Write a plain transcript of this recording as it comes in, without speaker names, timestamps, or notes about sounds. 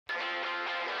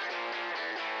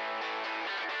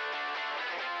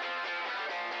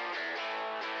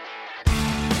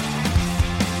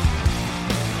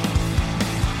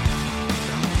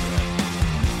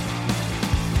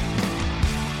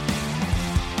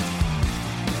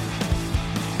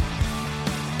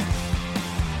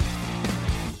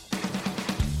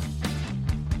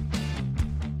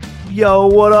Yo,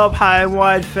 what up, High and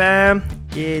Wide fam?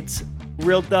 It's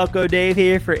Real Delco Dave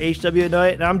here for HW at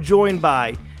Night, and I'm joined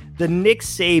by the Nick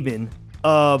Saban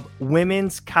of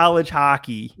women's college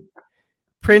hockey,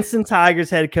 Princeton Tigers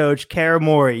head coach, Kara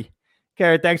Morey.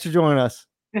 Kara, thanks for joining us.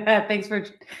 Thanks for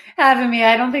having me.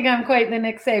 I don't think I'm quite the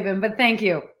Nick Saban, but thank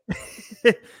you.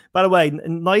 By the way,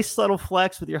 nice subtle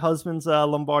flex with your husband's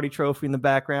Lombardi trophy in the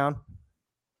background.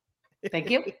 Thank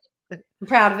you. I'm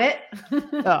proud of it.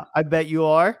 I bet you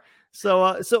are.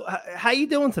 So how you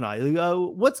doing tonight?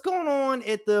 What's going on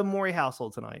at the Morey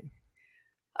household tonight?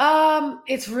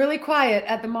 It's really quiet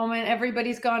at the moment.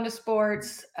 Everybody's gone to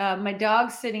sports. My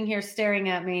dog's sitting here staring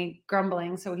at me,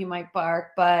 grumbling, so he might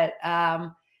bark. But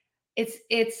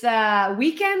it's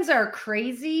weekends are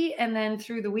crazy, and then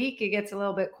through the week it gets a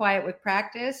little bit quiet with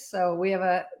practice. So we have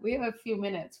a few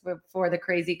minutes before the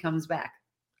crazy comes back.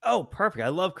 Oh, perfect! I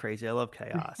love crazy. I love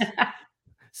chaos.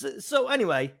 So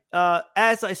anyway,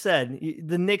 as I said,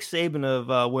 the Nick Saban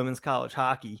of women's college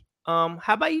hockey. How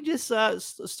about you just start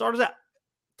us out?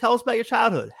 Tell us about your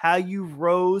childhood, how you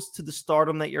rose to the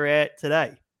stardom that you're at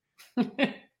today.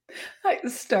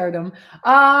 Stardom.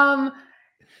 I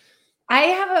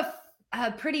have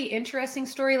a pretty interesting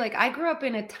story. Like, I grew up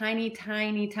in a tiny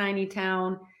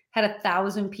town, had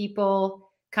 1,000 people,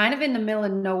 kind of in the middle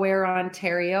of nowhere,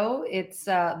 Ontario. It's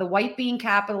the white bean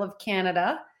capital of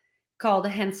Canada, called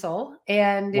Hensel.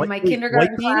 And in my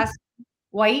kindergarten class,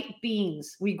 white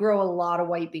beans. We grow a lot of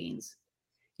white beans.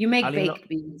 You make baked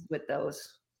beans with those.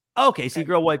 Okay, so you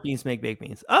grow white beans, make baked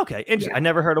beans. Okay, interesting. Yeah. I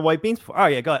never heard of white beans before. Oh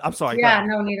yeah, go ahead. I'm sorry. Yeah,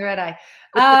 no, neither had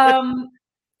I.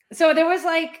 So there was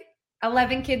like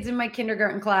 11 kids in my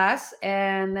kindergarten class,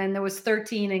 and then there was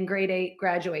 13 in grade 8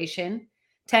 graduation.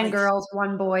 10 girls,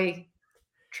 1 boy,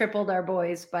 tripled our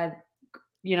boys, but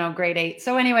grade 8.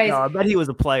 So anyways. No, I bet he was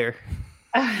a player.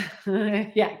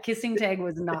 Yeah, kissing tag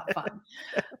was not fun.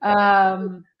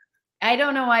 I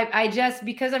don't know. I just,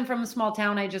 because I'm from a small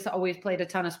town, I just always played a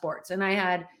ton of sports, and I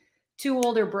had 2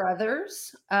 older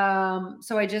brothers.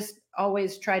 So I just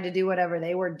always tried to do whatever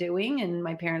they were doing, and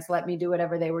my parents let me do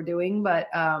whatever they were doing. But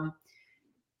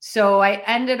so I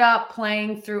ended up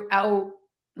playing throughout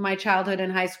my childhood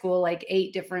and high school, like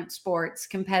 8 different sports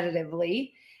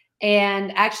competitively.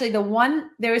 And actually there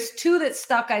was 2 that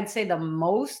stuck, I'd say, the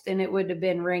most, and it would have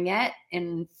been ringette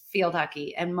and field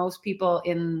hockey. And most people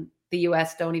in the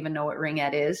US don't even know what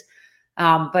ringette is.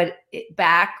 But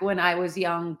back when I was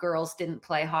young, girls didn't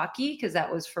play hockey because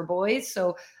that was for boys.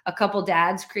 So a couple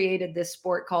dads created this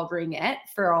sport called ringette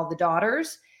for all the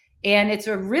daughters. And it's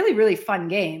a really, really fun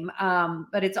game.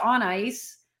 But it's on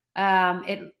ice.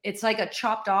 It's like a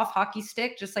chopped off hockey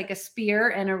stick, just like a spear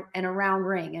and a round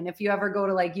ring. And if you ever go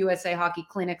to like USA hockey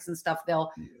clinics and stuff,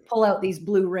 they'll pull out these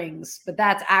blue rings, but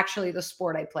that's actually the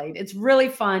sport I played. It's really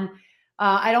fun.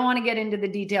 I don't want to get into the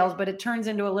details, but it turns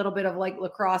into a little bit of like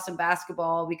lacrosse and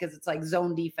basketball because it's like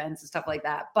zone defense and stuff like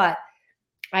that. But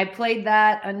I played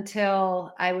that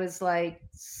until I was like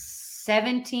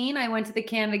 17. I went to the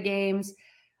Canada Games.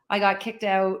 I got kicked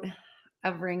out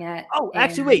of ringette. Oh,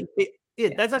 actually, wait. Yeah,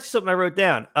 that's actually something I wrote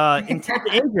down. Intent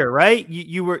to injure, right?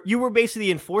 You were basically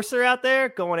the enforcer out there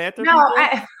going after people?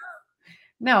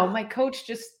 No, my coach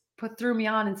just threw me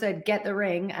on and said, "Get the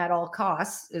ring at all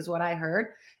costs," is what I heard.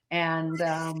 And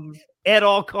at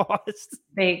all costs,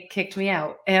 they kicked me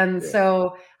out. And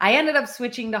so I ended up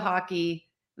switching to hockey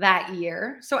that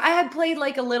year. So I had played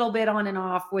like a little bit on and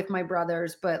off with my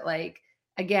brothers, but like,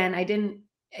 again, I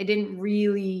didn't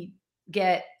really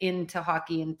get into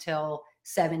hockey until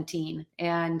 17.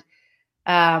 And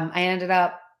I ended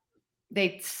up,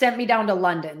 they sent me down to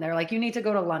London. They're like, you need to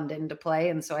go to London to play.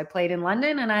 And so I played in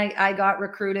London, and I got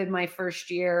recruited my first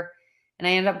year, and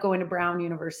I ended up going to Brown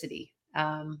University.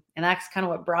 And that's kind of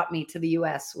what brought me to the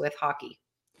US with hockey.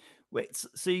 Wait,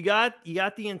 so you got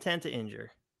the intent to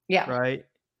injure. Yeah. Right.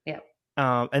 Yeah.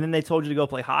 And then they told you to go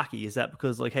play hockey. Is that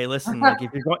because, like, hey, listen, like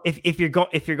if you're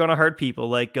going to hurt people,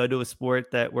 like, go to a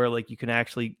sport where like you can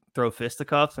actually throw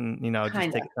fisticuffs and just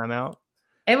take a time out?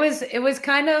 It was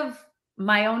kind of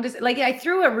my own, like, I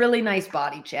threw a really nice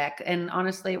body check, and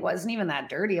honestly, it wasn't even that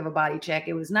dirty of a body check.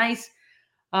 It was nice.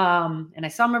 And I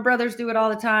saw my brothers do it all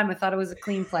the time. I thought it was a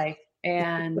clean play.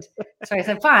 And so I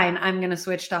said, fine, I'm going to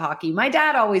switch to hockey. My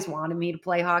dad always wanted me to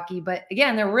play hockey, but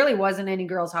again, there really wasn't any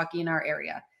girls hockey in our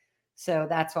area. So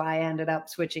that's why I ended up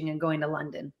switching and going to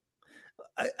London.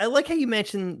 I like how you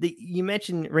mentioned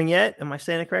ringette. Am I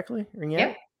saying it correctly?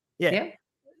 Ringette? Yeah.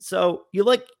 So I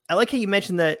like how you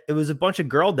mentioned that it was a bunch of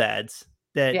girl dads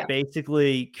that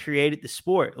basically created the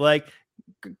sport. Like,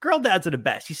 girl dads are the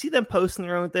best. You see them posting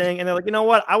their own thing, and they're like, you know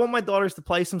what? I want my daughters to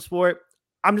play some sport.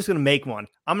 I'm just going to make one.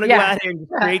 I'm going to go out here and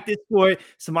just create this sport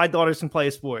so my daughters can play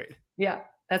a sport. Yeah,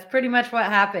 that's pretty much what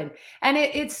happened. And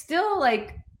it's still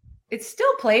like, it's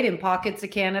still played in pockets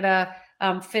of Canada.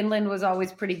 Finland was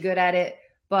always pretty good at it,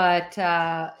 but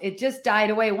it just died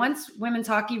away. Once women's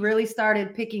hockey really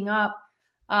started picking up,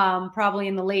 probably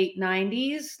in the late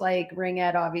 90s, like Ring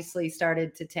Ed obviously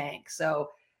started to tank. So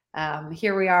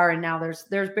here we are, and now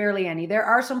there's barely any. There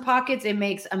are some pockets. It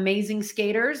makes amazing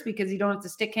skaters because you don't have to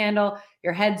stick handle.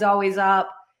 Your head's always up.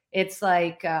 It's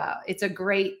like it's a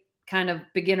great kind of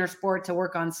beginner sport to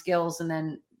work on skills, and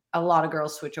then a lot of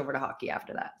girls switch over to hockey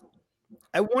after that.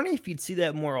 I wonder if you'd see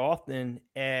that more often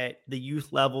at the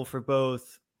youth level for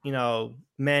both, men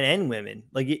and women.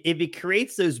 Like if it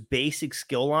creates those basic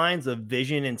skill lines of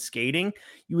vision and skating,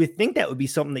 you would think that would be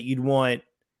something that you'd want,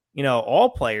 all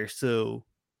players to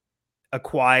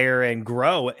acquire and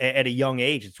grow at a young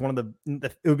age. It's one of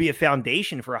it would be a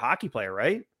foundation for a hockey player,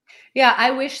 right? Yeah.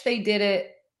 I wish they did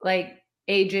it like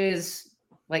ages,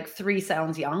 like 3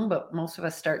 sounds young, but most of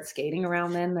us start skating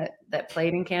around then that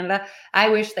played in Canada. I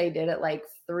wish they did it like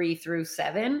 3 through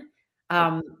 7,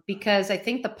 because I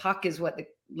think the puck is what the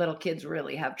little kids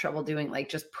really have trouble doing, like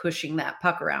just pushing that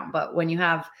puck around. But when you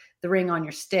have the ring on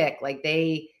your stick, like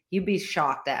you'd be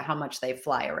shocked at how much they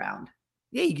fly around.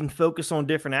 Yeah, you can focus on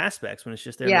different aspects when it's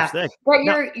just there. Yeah, stick. But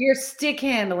your stick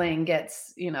handling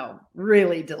gets,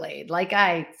 really delayed. Like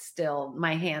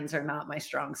my hands are not my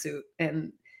strong suit,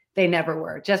 and they never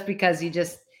were, just because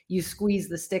you squeeze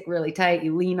the stick really tight.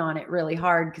 You lean on it really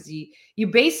hard because you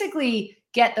basically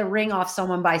get the ring off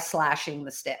someone by slashing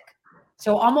the stick.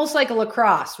 So almost like a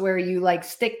lacrosse where you like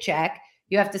stick check,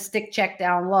 you have to stick check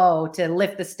down low to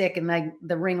lift the stick, and then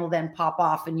the ring will then pop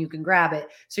off and you can grab it.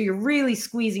 So you're really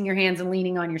squeezing your hands and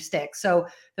leaning on your stick. So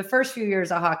the first few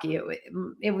years of hockey,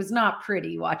 it was not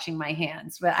pretty watching my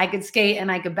hands, but I could skate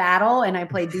and I could battle and I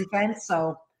played defense.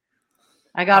 So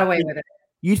I got away with it.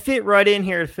 You'd fit right in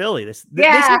here at Philly. This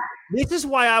is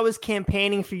why I was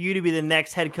campaigning for you to be the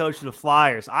next head coach of the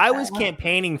Flyers. I was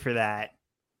campaigning for that.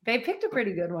 They picked a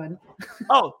pretty good one.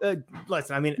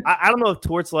 Listen, I mean, I don't know if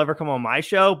Torts will ever come on my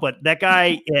show, but that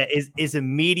guy is a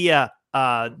media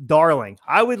darling.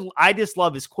 I just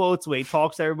love his quotes, the way he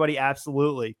talks to everybody.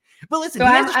 Absolutely. But listen, so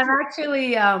I'm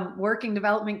actually working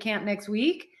development camp next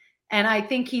week, and I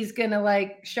think he's gonna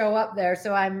like show up there.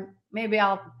 So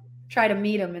I'll try to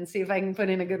meet him and see if I can put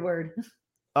in a good word.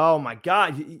 Oh my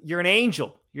God, you're an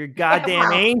angel. You're a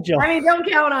goddamn angel. I mean, don't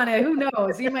count on it. Who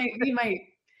knows?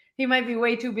 He might be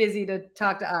way too busy to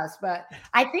talk to us, but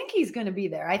I think he's going to be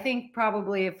there. I think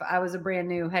probably if I was a brand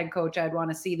new head coach, I'd want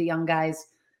to see the young guys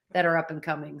that are up and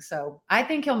coming. So I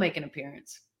think he'll make an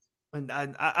appearance. And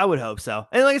I would hope so.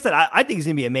 And like I said, I think he's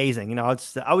gonna be amazing. I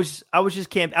was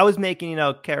making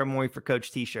Kara Mori for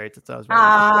Coach T-shirts. That's what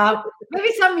I was.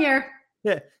 Maybe some year.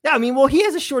 Yeah. I mean, well, he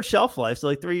has a short shelf life, so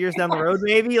like 3 years down the road,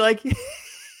 maybe. Like,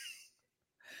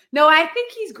 no, I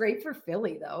think he's great for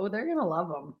Philly, though. They're gonna love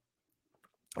him.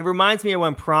 It reminds me of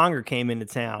when Pronger came into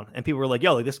town, and people were like,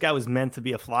 "Yo, like, this guy was meant to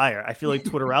be a Flyer." I feel like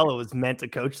Tortorella was meant to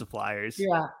coach the Flyers.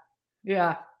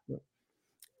 Yeah.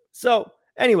 So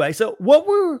anyway, what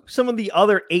were some of the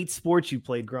other 8 sports you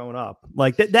played growing up?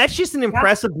 Like that's just an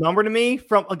impressive number to me.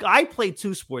 I played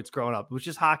 2 sports growing up, which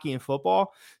is hockey and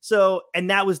football. So, and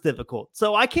that was difficult.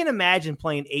 So I can't imagine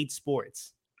playing 8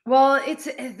 sports. Well,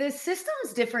 the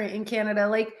system's different in Canada.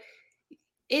 Like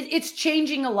it's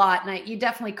changing a lot, and you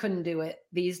definitely couldn't do it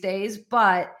these days.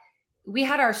 But we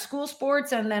had our school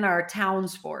sports and then our town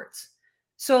sports.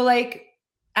 So like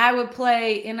I would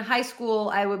play in high school,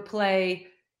 I would play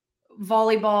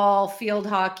volleyball, field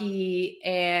hockey,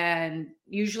 and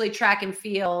usually track and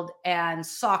field and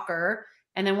soccer.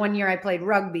 And then one year I played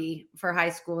rugby for high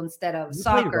school instead of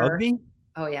soccer. Rugby?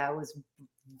 Oh yeah, it was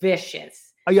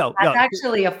vicious. That's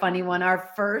actually a funny one.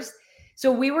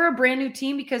 So we were a brand new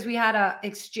team because we had a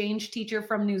exchange teacher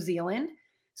from New Zealand.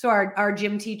 So our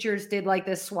gym teachers did like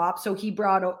this swap. So he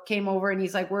came over and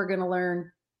he's like, we're going to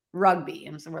learn rugby.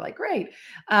 And so we're like, great.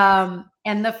 And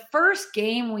the first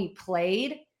game we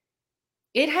played,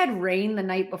 it had rained the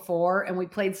night before, and we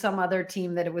played some other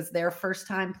team that it was their first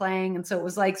time playing. And so it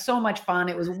was like so much fun.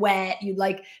 It was wet. You'd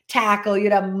like tackle,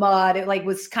 you'd have mud. It like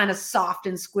was kind of soft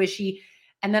and squishy.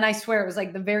 And then I swear it was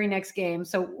like the very next game.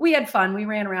 So we had fun. We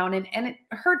ran around and it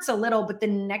hurts a little, but the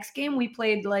next game we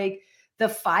played like the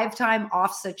 5-time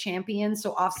OFSA champion.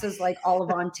 So OFSA's like all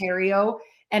of Ontario.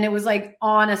 And it was like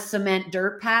on a cement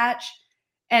dirt patch.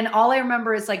 And all I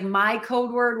remember is like my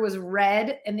code word was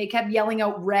red, and they kept yelling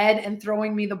out red and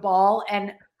throwing me the ball,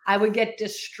 and I would get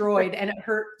destroyed, and it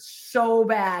hurt so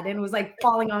bad. And it was like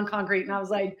falling on concrete. And I was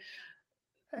like,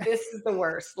 this is the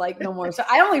worst, like no more. So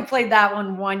I only played that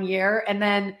one year.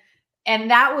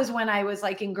 And that was when I was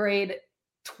like in grade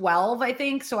 12, I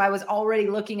think. So I was already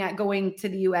looking at going to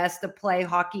the US to play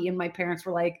hockey. And my parents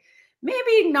were like,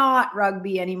 maybe not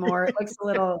rugby anymore. It looks a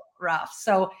little rough.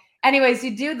 So anyways,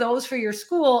 you do those for your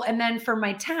school. And then for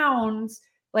my towns,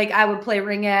 like I would play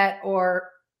ringette or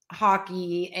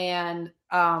hockey. And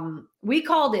we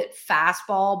called it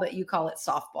fastball, but you call it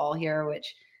softball here,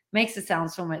 which makes it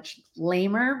sound so much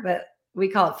lamer, but we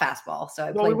call it fastball. So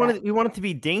I played we want it to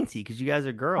be dainty because you guys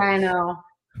are girls. I know.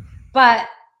 But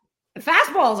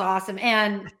fastball is awesome.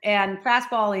 And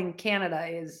fastball in Canada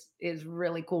is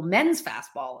really cool. Men's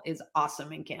fastball is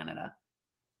awesome in Canada.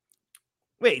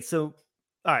 Wait, so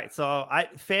all right, so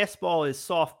fastball is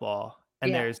softball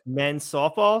and there's men's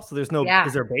softball. So there's no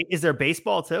is there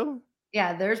baseball too?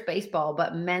 Yeah, there's baseball,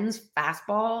 but men's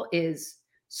fastball is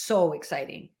so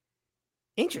exciting.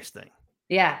 Interesting.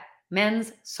 Yeah,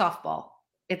 men's softball.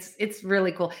 It's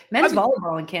really cool. Men's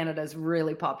volleyball in Canada is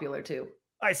really popular too.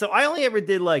 All right, so I only ever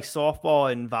did like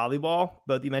softball and volleyball,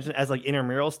 but you mentioned as like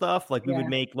intramural stuff. Like we would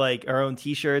make like our own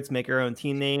T-shirts, make our own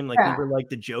team name. Like we were like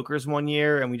the Jokers one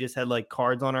year, and we just had like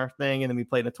cards on our thing, and then we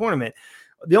played in a tournament.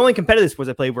 The only competitive sports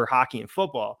I played were hockey and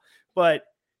football. But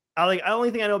I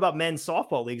only thing I know about men's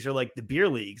softball leagues are like the beer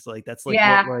leagues. Like that's like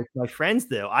what like my friends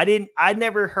do. I'd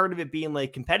never heard of it being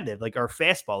like competitive, like our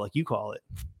fastball, like you call it.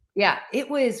 Yeah, it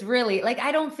was really like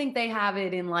I don't think they have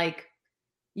it in like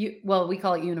we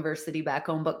call it university back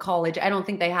home, but college. I don't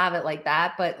think they have it like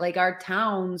that. But like our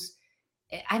towns,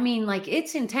 I mean, like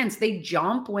it's intense. They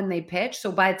jump when they pitch.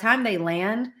 So by the time they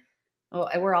land,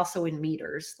 we're also in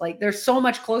meters. Like they're so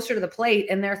much closer to the plate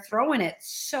and they're throwing it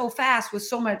so fast with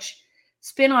so much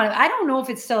spin on it. I don't know if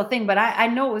it's still a thing, but I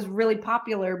know it was really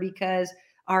popular because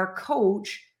our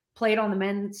coach played on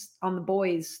the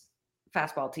boys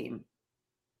fastball team.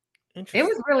 It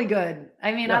was really good.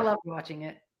 I mean, I loved watching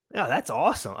it. Yeah, that's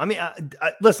awesome. I mean,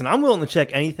 listen, I'm willing to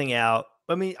check anything out.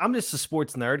 I mean, I'm just a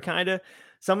sports nerd kind of,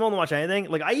 so I'm willing to watch anything.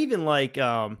 Like I even like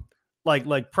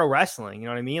pro wrestling. You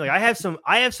know what I mean? Like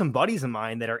I have some buddies of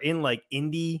mine that are in like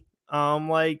indie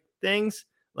like things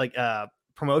like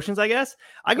promotions. I guess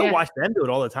I go watch them do it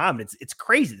all the time. It's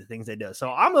crazy the things they do.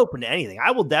 So I'm open to anything.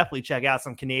 I will definitely check out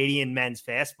some Canadian men's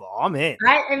fastball. I'm in.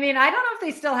 I mean, I don't know if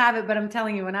they still have it, but I'm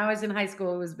telling you, when I was in high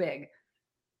school, it was big.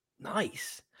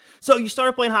 Nice. So you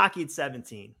started playing hockey at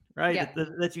 17, right? Yeah. That's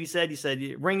what you said. You said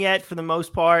ringette for the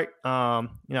most part,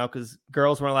 you know, because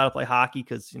girls weren't allowed to play hockey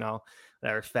because, you know,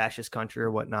 they're a fascist country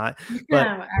or whatnot. But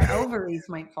our ovaries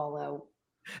might fall out.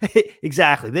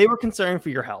 Exactly. They were concerned for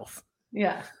your health.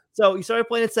 Yeah. So you started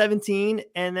playing at 17.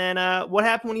 And then what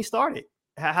happened when you started?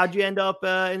 How'd you end up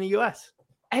in the U.S.?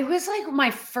 It was like my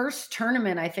first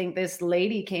tournament. I think this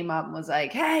lady came up and was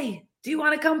like, hey, do you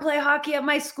want to come play hockey at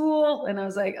my school? And I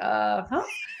was like, huh?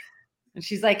 And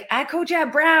she's like, I coach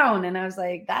at Brown. And I was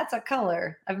like, that's a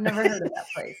color. I've never heard of that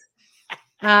place.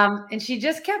 And she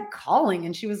just kept calling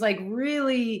and she was like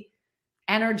really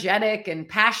energetic and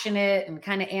passionate and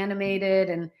kind of animated.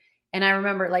 And I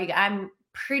remember like, I'm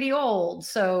pretty old.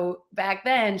 So back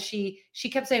then she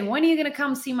kept saying, when are you going to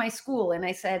come see my school? And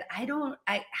I said, how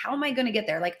am I going to get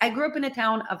there? Like I grew up in a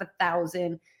town of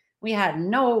 1,000. We had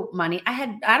no money.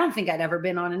 I don't think I'd ever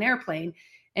been on an airplane.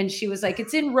 And she was like,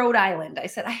 it's in Rhode Island. I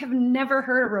said, I have never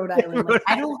heard of Rhode Island. Like,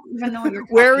 I don't even know what you're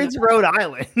talking Where is about. Rhode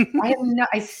Island?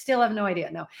 I still have no idea.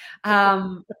 No.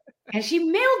 And she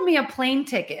mailed me a plane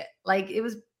ticket. Like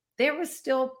there was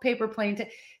still paper plane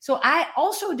ticket. So I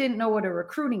also didn't know what a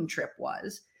recruiting trip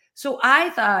was. So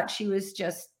I thought she was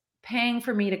just paying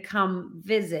for me to come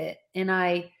visit. And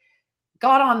I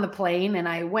got on the plane and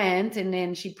I went, and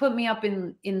then she put me up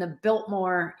in the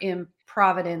Biltmore in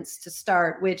Providence to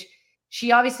start, which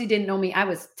she obviously didn't know me. I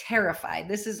was terrified.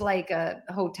 This is like a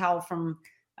hotel from,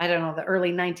 I don't know, the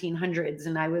early 1900s.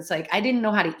 And I was like, I didn't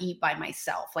know how to eat by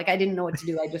myself. Like I didn't know what to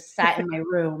do. I just sat in my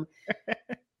room.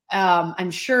 I'm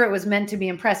sure it was meant to be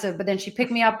impressive, but then she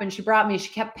picked me up and she brought me,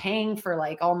 she kept paying for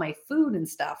like all my food and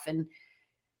stuff. And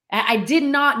I did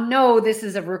not know this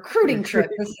is a recruiting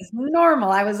trip. This is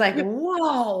normal. I was like,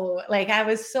 whoa, like I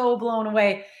was so blown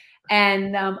away.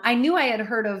 And I knew I had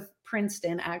heard of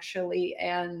Princeton actually.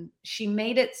 And she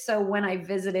made it so when I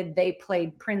visited, they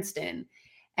played Princeton.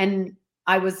 And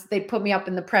they put me up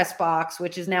in the press box,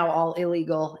 which is now all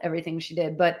illegal, everything she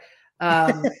did. But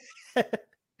Brown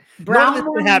None of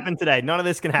this can happen today. None of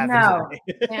this can happen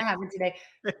today. Can't happen today.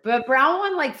 But Brown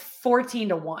won like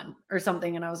 14-1 or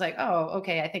something. And I was like, oh,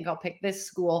 okay, I think I'll pick this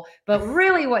school. But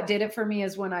really what did it for me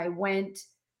is when I went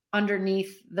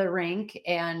underneath the rink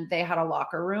and they had a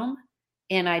locker room.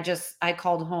 And I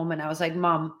called home and I was like,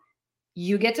 Mom,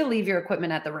 you get to leave your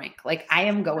equipment at the rink. Like, I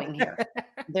am going here.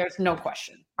 There's no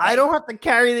question. I don't have to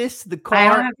carry this to the I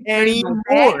don't car have to carry my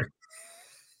bag anymore.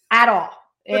 at all.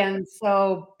 And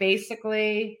so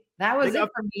basically that was it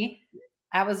for me.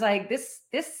 I was like, this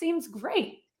seems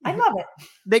great. I love it.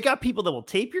 They got people that will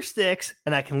tape your sticks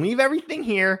and I can leave everything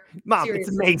here. Mom,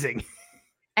 Seriously. It's amazing.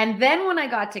 And then when I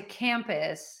got to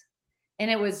campus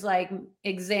and it was like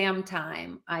exam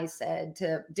time, I said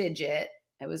to Digit,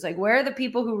 I was like, where are the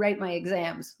people who write my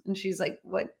exams? And she's like,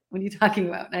 what are you talking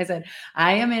about? And I said,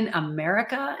 I am in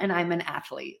America and I'm an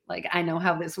athlete. Like, I know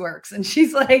how this works. And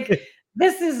she's like,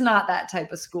 this is not that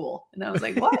type of school. And I was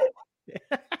like, what?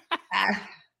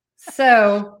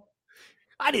 So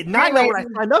I did not know what I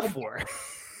signed up for.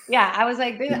 Yeah, I was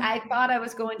like, I thought I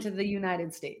was going to the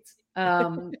United States.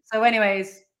 So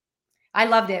anyways, I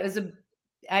loved it. It was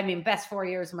best 4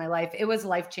 years of my life. It was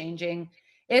life-changing.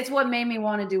 It's what made me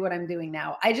want to do what I'm doing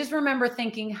now. I just remember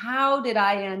thinking, how did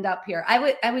I end up here?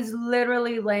 I was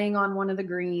literally laying on one of the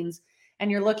greens and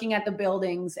you're looking at the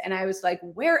buildings and I was like,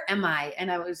 where am I?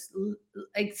 And I was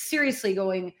like, seriously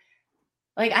going,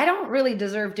 like, I don't really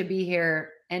deserve to be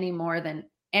here any more than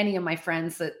any of my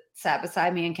friends that sat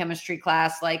beside me in chemistry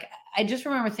class. Like, I just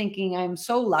remember thinking, I'm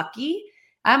so lucky.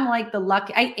 I'm like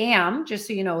I am, just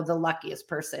so you know, the luckiest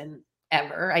person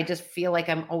ever. I just feel like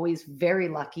I'm always very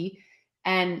lucky.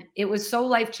 And it was so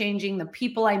life-changing. The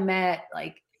people I met,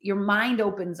 like, your mind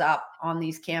opens up on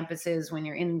these campuses when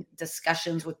you're in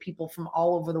discussions with people from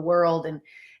all over the world. And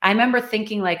I remember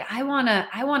thinking, like, I want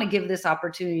to give this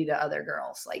opportunity to other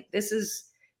girls. Like, this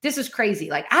is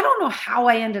crazy. Like, I don't know how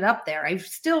I ended up there. I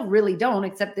still really don't,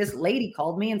 except this lady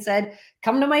called me and said,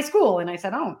 come to my school. And I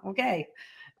said, oh, okay.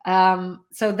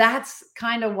 So that's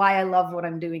kind of why I love what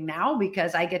I'm doing now,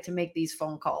 because I get to make these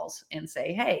phone calls and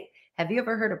say, hey, have you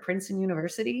ever heard of Princeton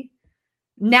University?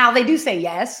 Now they do say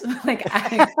yes, like,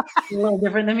 a little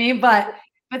different than me, but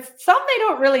some, they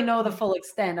don't really know the full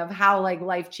extent of how, like,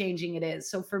 life-changing it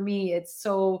is. So for me, it's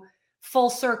so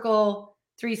full circle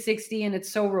 360, and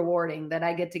it's so rewarding that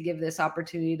I get to give this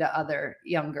opportunity to other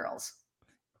young girls.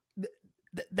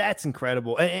 That's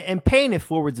incredible. And paying it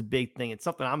forward is a big thing. It's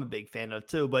something I'm a big fan of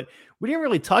too, but we didn't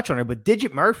really touch on her, but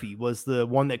Digit Murphy was the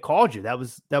one that called you. That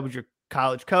was your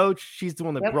college coach. She's the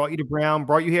one that brought you to Brown,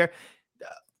 brought you here,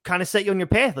 kind of set you on your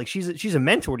path. Like, she's a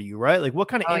mentor to you, right? Like, what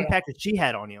kind of impact has she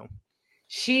had on you?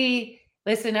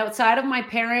 Listen, outside of my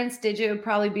parents, Digit would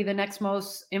probably be the next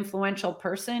most influential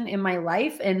person in my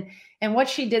life. And what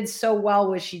she did so well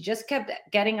was she just kept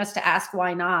getting us to ask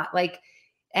why not. Like,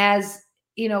 as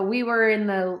you know, we were in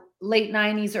the late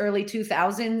 90s, early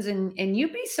 2000s, and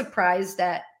you'd be surprised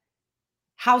at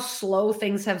how slow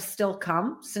things have still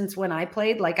come since when I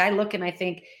played. Like, I look and I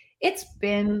think it's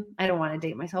been, I don't want to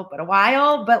date myself, but a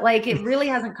while, but like, it really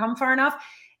hasn't come far enough.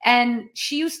 And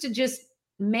she used to just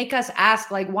make us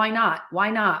ask, like, why not? Why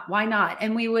not? Why not?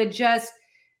 And we would just,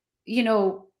 you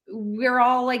know, we're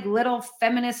all like little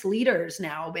feminist leaders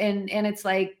now. And it's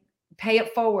like, pay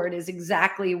it forward is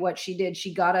exactly what she did.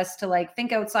 She got us to, like,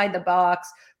 think outside the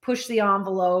box, push the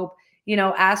envelope, you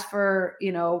know, ask for,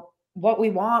 you know, what we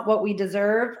want, what we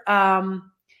deserve.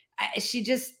 She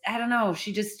just, I don't know.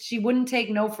 She wouldn't take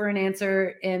no for an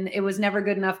answer. And it was never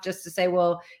good enough just to say,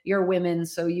 well, you're women,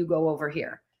 so you go over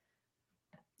here.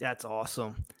 That's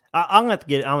awesome. I'm gonna have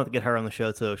to get her on the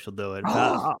show too. She'll do it.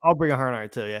 I'll bring her on here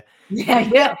too.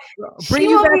 Yeah. Bring she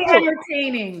you will back be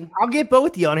entertaining. I'll get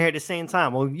both of you on here at the same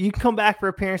time. Well, you can come back for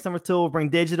appearance number 2. We'll bring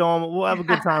Digit on. We'll have a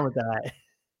good time with that.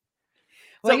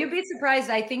 Well, you'd be surprised.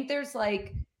 I think there's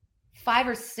like 5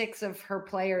 or 6 of her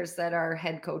players that are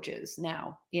head coaches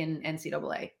now in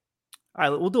NCAA. All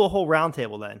right, we'll do a whole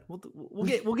roundtable then.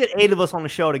 We'll get 8 of us on the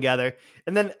show together,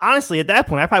 and then honestly, at that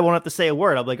point, I probably won't have to say a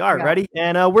word. I'll be like, all right, ready,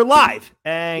 and we're live,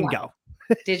 and go.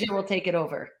 Digit will take it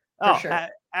over. For sure.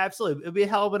 Absolutely, it'll be a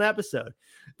hell of an episode.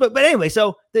 But anyway,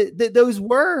 so those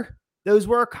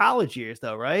were college years,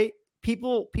 though, right?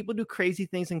 People do crazy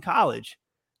things in college.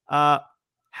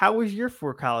 How was your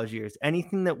 4 college years?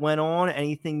 Anything that went on?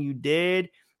 Anything you did?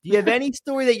 Do you have any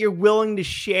story that you're willing to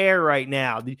share right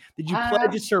now? Did you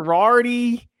pledge a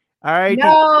sorority? All right.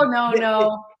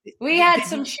 No. We had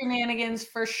some shenanigans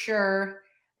for sure.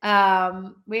 But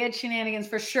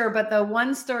the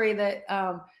one story that,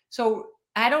 so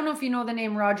I don't know if you know the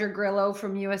name Roger Grillo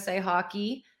from USA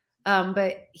Hockey,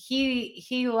 but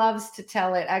he loves to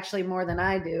tell it actually more than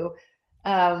I do.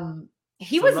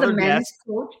 He was the men's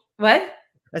coach. What?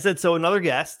 I said, so another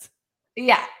guest.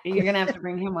 Yeah, you're going to have to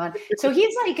bring him on. So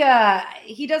he's like,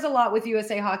 he does a lot with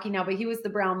USA Hockey now, but he was the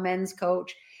Brown men's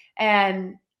coach.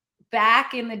 And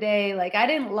back in the day, like, I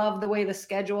didn't love the way the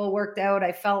schedule worked out.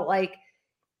 I felt like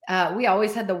we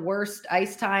always had the worst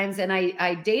ice times. And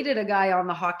I dated a guy on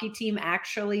the hockey team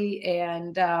actually.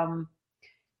 And,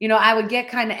 I would get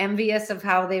kind of envious of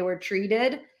how they were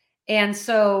treated. And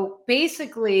so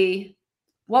basically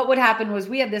what would happen was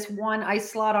we had this one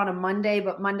ice slot on a Monday,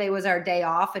 but Monday was our day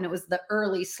off and it was the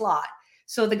early slot.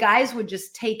 So the guys would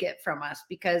just take it from us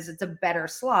because it's a better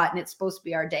slot and it's supposed to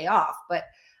be our day off. But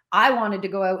I wanted to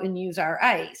go out and use our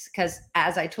ice because,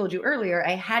 as I told you earlier,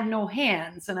 I had no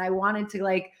hands and I wanted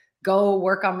to go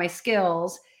work on my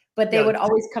skills, but they would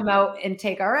always come out and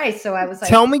take our ice. So I was like,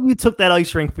 tell me you took that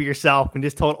ice rink for yourself and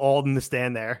just told all of them to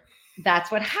stand there. That's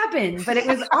what happened, but it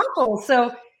was awful.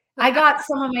 So I got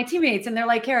some of my teammates and they're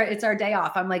like, Kara, it's our day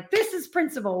off. I'm like, this is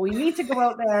principle. We need to go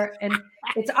out there and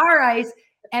it's our ice.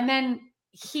 And then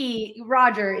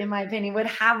Roger, in my opinion, would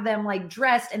have them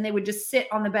dressed and they would just sit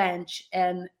on the bench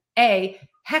and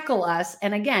heckle us.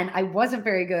 And again, I wasn't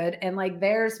very good. And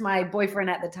there's my boyfriend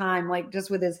at the time, just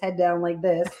with his head down like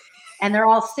this. And they're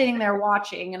all sitting there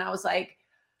watching. And I was like,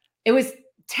 it was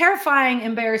terrifying,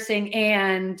 embarrassing.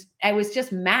 And I was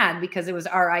just mad because it was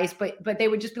our ice, but they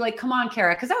would just be like, come on,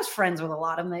 Kara. Cause I was friends with a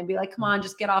lot of them. They'd be like, come on,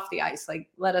 just get off the ice.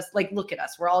 Let us look at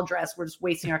us. We're all dressed. We're just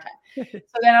wasting our time.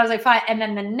 So then I was like, fine. And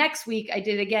then the next week I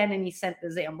did again. And he sent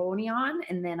the Zamboni on.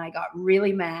 And then I got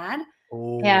really mad.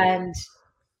 Oh. And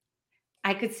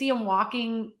I could see him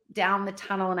walking down the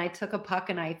tunnel and I took a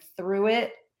puck and I threw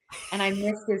it and I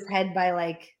missed his head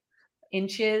by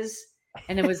inches.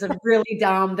 And it was really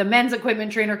dumb. The men's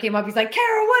equipment trainer came up. He's like,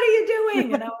 Kara, what are you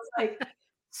doing? And I was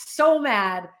so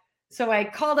mad. So I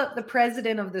called up the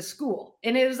president of the school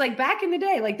and it was back in the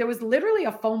day, there was literally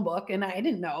a phone book and I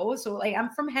didn't know. So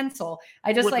I'm from Hensel.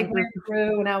 I just went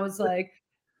through and I was like,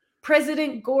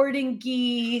 President Gordon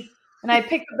Gee. And I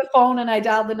picked up the phone and I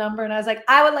dialed the number and I was like,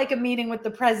 I would like a meeting with the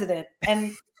president.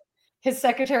 And his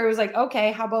secretary was like,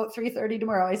 okay, how about 3:30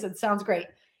 tomorrow? I said, sounds great.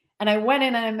 And I went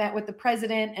in and I met with the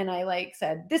president and I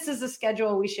said, this is the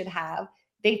schedule we should have.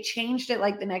 They changed it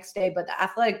the next day, but the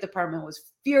athletic department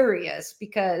was furious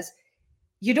because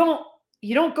you don't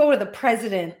go to the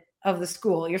president of the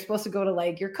school. You're supposed to go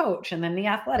to your coach and then the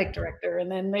athletic director.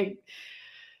 And then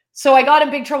so I got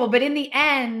in big trouble, but in the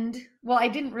end, well, I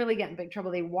didn't really get in big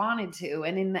trouble. They wanted to.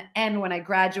 And in the end, when I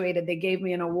graduated, they gave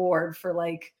me an award for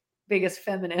biggest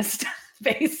feminist,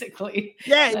 basically.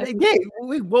 Yeah.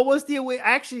 What was the award?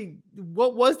 Actually,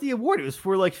 what was the award? It was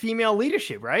for female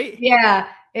leadership, right? Yeah.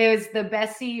 It was the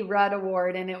Bessie Rudd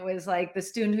Award. And it was the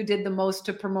student who did the most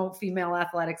to promote female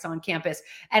athletics on campus.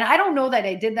 And I don't know that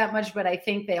I did that much, but I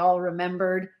think they all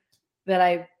remembered that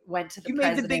I went to the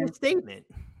president. You made the biggest statement.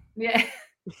 Yeah.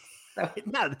 So.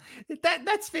 No,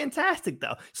 that's fantastic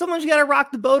though. Someone's got to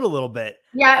rock the boat a little bit.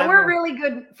 Yeah, we're really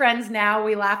good friends now.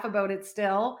 We laugh about it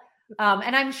still.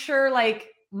 And I'm sure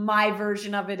my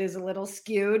version of it is a little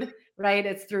skewed, right?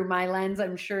 It's through my lens.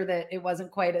 I'm sure that it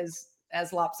wasn't quite as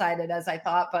lopsided as I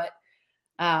thought, but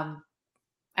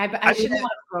I shouldn't have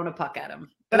thrown a puck at him.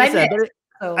 But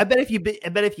I bet if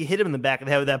you hit him in the back of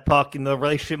the head with that puck, and the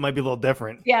relationship might be a little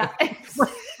different. Yeah,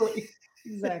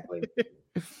 exactly.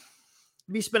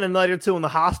 If you spend a night or two in the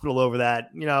hospital over that,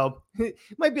 it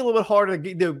might be a little bit harder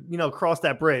to cross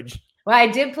that bridge. Well, I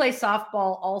did play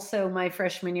softball also my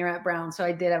freshman year at Brown, so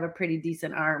I did have a pretty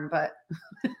decent arm, but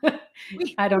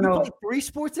I don't know. You played 3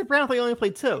 sports at Brown? I thought you only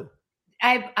played 2.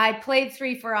 I played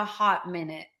 3 for a hot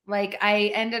minute.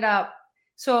 I ended up,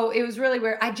 so it was really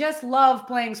weird. I just love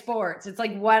playing sports. It's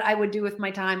what I would do with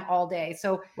my time all day.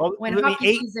 So when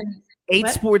hockey season... 8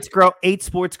 sports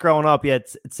growing up. Yeah,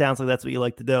 it sounds like that's what you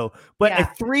like to do. But a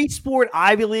 3-sport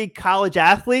Ivy League college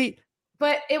athlete.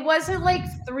 But it wasn't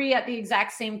 3 at the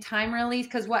exact same time, really,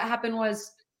 because what happened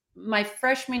was my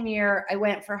freshman year, I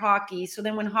went for hockey. So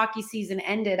then when hockey season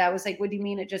ended, I was like, what do you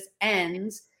mean it just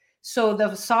ends? So the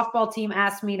softball team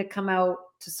asked me to come out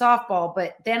to softball,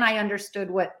 but then I understood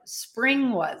what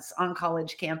spring was on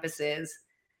college campuses.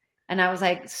 And I was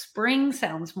like, spring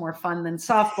sounds more fun than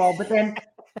softball. But then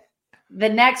the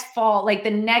next fall, the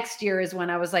next year is when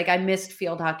I was I missed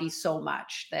field hockey so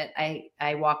much that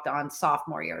I walked on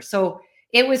sophomore year. So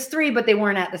it was 3, but they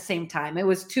weren't at the same time. It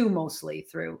was 2 mostly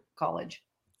through college.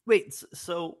 Wait,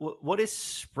 so what is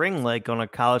spring like on a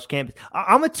college campus?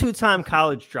 I'm a 2-time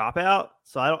college dropout,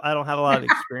 so I don't have a lot of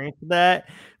experience with that.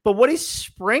 But what is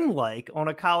spring like on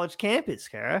a college campus,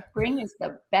 Kara? Spring is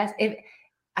the best.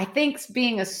 I think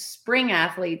being a spring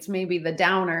athlete's maybe the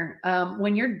downer.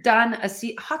 When you're done,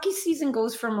 hockey season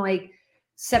goes from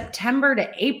September to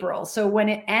April. So when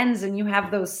it ends and you have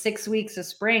those 6 weeks of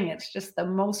spring, it's just the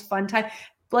most fun time.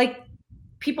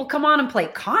 People come on and play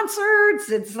concerts.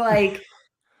 It's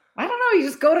I don't know. You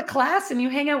just go to class and you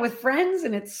hang out with friends,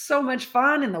 and it's so much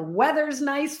fun, and the weather's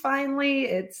nice. Finally,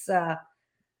 it's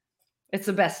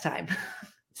the best time.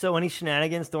 So any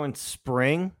shenanigans during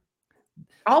spring?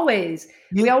 Always.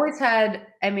 We always had,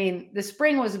 I mean, the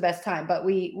spring was the best time, but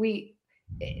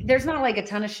there's not like a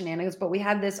ton of shenanigans, but we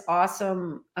had this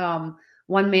awesome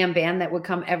one-man band that would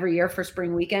come every year for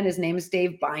spring weekend. His name is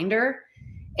Dave Binder.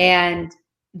 And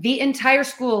the entire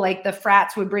school, like the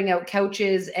frats would bring out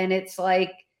couches, and it's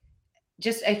like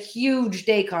just a huge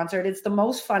day concert. It's the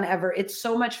most fun ever. It's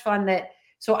so much fun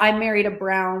so I married a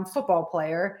Brown football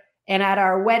player. And at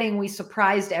our wedding, we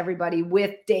surprised everybody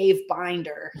with Dave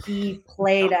Binder. He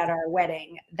played at our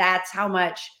wedding. That's how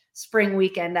much spring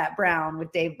weekend at Brown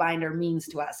with Dave Binder means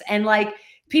to us. And like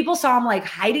people saw him like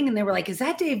hiding, and they were like, is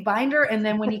that Dave Binder? And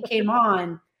then when he came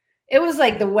on, it was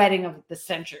like the wedding of the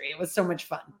century. It was so much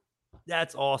fun.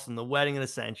 That's awesome. The wedding of the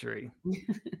century.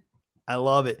 I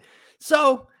love it.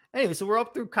 So anyway, so we're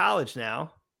up through college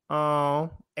now.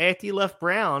 After you left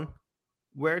Brown,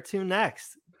 where to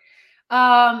next?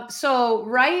 So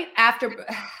right after,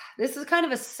 this is kind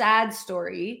of a sad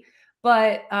story,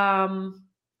 but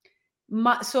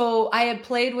so I had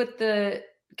played with the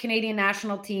Canadian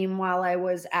national team while I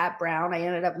was at Brown. I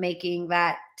ended up making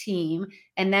that team.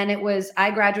 And then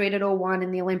I graduated 2001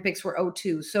 and the Olympics were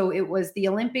 2002. So it was the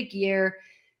Olympic year,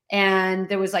 and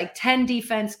there was like 10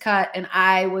 defense cut, and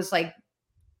I was like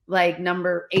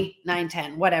number 8, 9,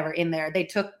 10, whatever in there. They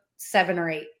took 7 or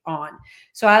 8 on.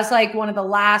 So I was like one of the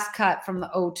last cut from the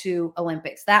 2002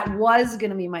 Olympics. That was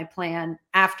going to be my plan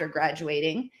after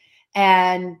graduating.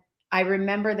 And I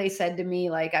remember they said to me,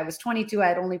 like, I was 22. I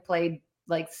had only played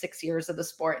like 6 years of the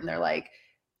sport. And they're like,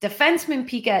 defensemen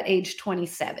peak at age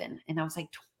 27. And I was like,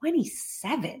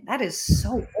 27? That is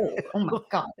so old. Oh my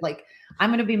God. Like, I'm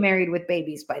going to be married with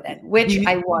babies by then, which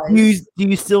I was. Do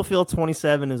you still feel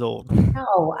 27 is old?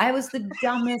 No, I was the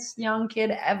dumbest young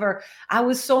kid ever. I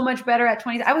was so much better at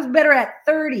 20. I was better at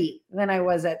 30 than I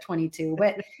was at 22.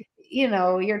 But, you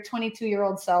know, your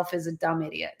 22-year-old self is a dumb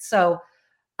idiot. So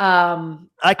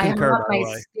I concur. I hung up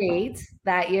my skates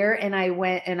that year, and I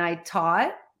went and I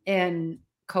taught and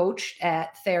coached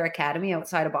at Thayer Academy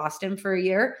outside of Boston for a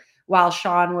year while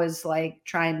Sean was like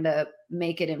trying to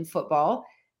make it in football.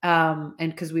 And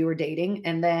because we were dating.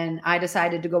 And then I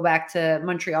decided to go back to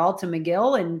Montreal to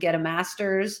McGill and get a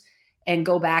master's and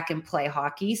go back and play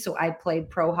hockey. So I played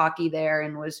pro hockey there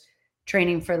and was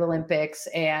training for the Olympics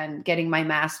and getting my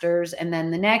master's. And then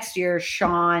the next year,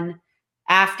 Sean,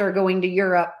 after going to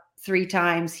Europe 3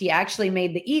 times, he actually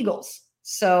made the Eagles.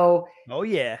 So, oh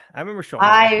yeah, I remember Sean.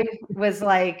 I was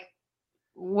like,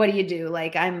 what do you do?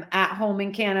 Like, I'm at home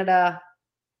in Canada.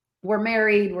 We're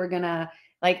married.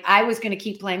 I was going to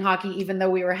keep playing hockey, even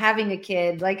though we were having a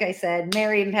kid. Like I said,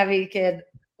 married and having a kid,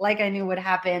 like I knew would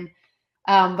happen.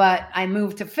 But I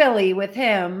moved to Philly with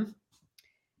him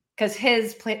because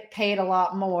his paid a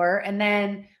lot more. And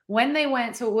then when they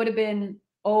went, so it would have been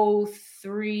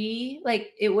 2003,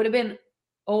 like it would have been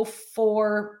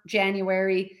 2004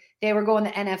 January. They were going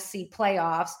to NFC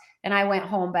playoffs. And I went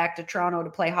home back to Toronto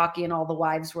to play hockey, and all the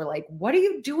wives were like, what are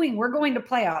you doing? We're going to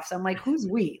playoffs. I'm like, who's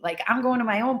we? Like, I'm going to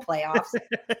my own playoffs.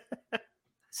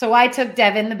 So I took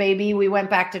Devin, the baby. We went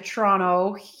back to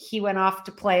Toronto. He went off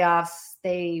to playoffs.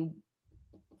 They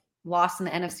lost in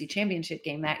the NFC Championship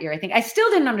game that year, I think. I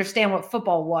still didn't understand what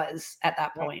football was at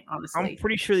that point, honestly. I'm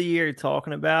pretty sure the year you're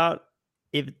talking about,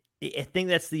 I think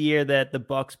that's the year that the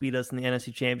Bucks beat us in the NFC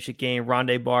Championship game.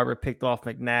 Rondé Barber picked off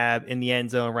McNabb in the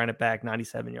end zone, ran it back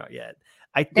 97-yard yard.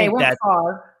 I think they went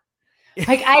far.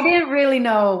 Like, I didn't really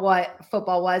know what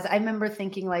football was. I remember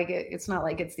thinking, like, it's not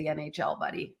like it's the NHL,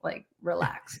 buddy. Like,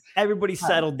 relax. Everybody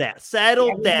settled down.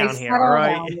 Settled down here, all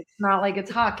right? Down. It's not like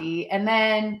it's hockey. And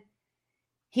then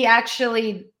he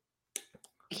actually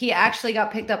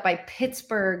got picked up by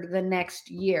Pittsburgh the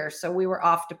next year. So we were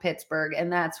off to Pittsburgh.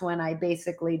 And that's when I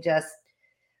basically just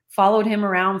followed him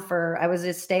around I was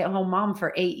a stay-at-home mom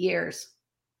for 8 years.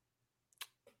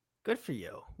 Good for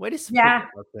you. Way to yeah,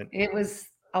 it was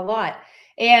a lot.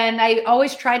 And I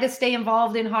always tried to stay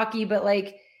involved in hockey, but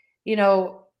like, you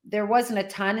know, there wasn't a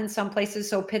ton in some places.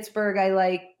 So Pittsburgh, I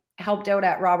like helped out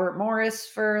at Robert Morris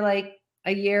for like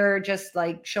a year, just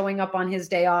like showing up on his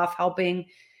day off, helping.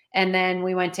 And then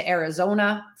we went to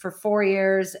Arizona for 4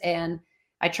 years, and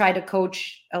I tried to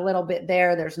coach a little bit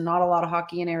there. There's not a lot of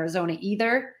hockey in Arizona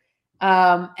either.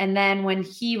 And then when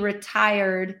he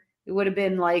retired, it would have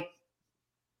been like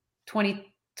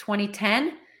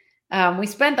 2010. We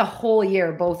spent the whole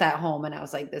year both at home, and I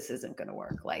was like, this isn't going to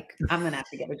work. Like, I'm going to have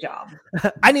to get a job.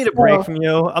 I need a break from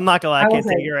you. I'm not going to lie. I can't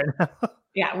take it right now.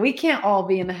 Yeah, we can't all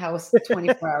be in the house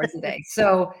 24 hours a day.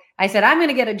 So I said, I'm going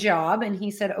to get a job. And he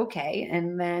said, okay.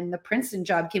 And then the Princeton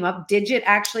job came up. Digit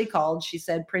actually called. She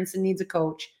said, Princeton needs a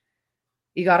coach.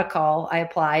 You got a call. I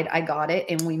applied. I got it.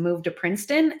 And we moved to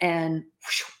Princeton. And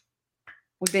whoosh,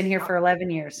 we've been here for 11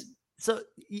 years. So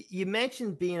you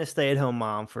mentioned being a stay-at-home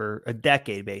mom for a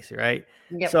decade, basically, right?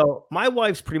 Yep. So my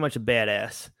wife's pretty much a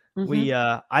badass.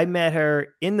 I met her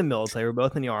in the military. We're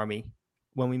both in the Army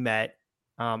when we met.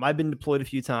 I've been deployed a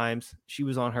few times. She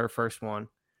was on her first one.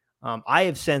 I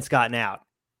have since gotten out.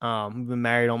 We've been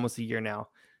married almost a year now.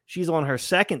 She's on her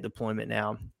second deployment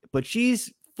now, but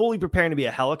she's fully preparing to be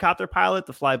a helicopter pilot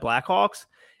to fly Blackhawks.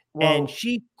 Whoa. And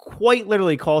she quite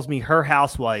literally calls me her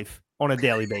housewife on a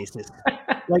daily basis.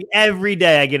 Like every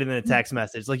day I get in a text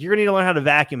message. Like, you're going to need to learn how to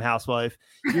vacuum, housewife.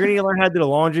 You're going to need to learn how to do the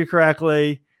laundry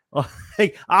correctly.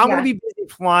 Like, I'm going to be busy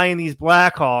flying these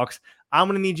Blackhawks. I'm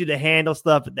going to need you to handle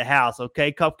stuff at the house.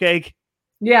 Okay, Cupcake?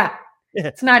 Yeah.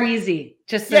 It's not easy.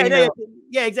 Just so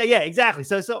exactly.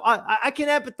 So I can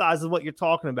empathize with what you're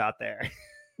talking about there.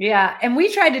 Yeah. And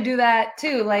we tried to do that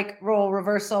too, like role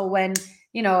reversal when,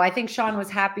 I think Sean was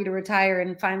happy to retire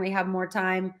and finally have more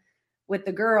time with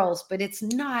the girls, but it's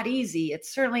not easy.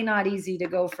 It's certainly not easy to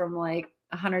go from like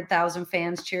 100,000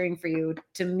 fans cheering for you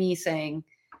to me saying,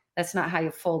 that's not how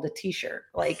you fold a t-shirt.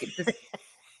 Like,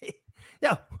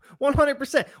 yeah,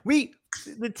 100%.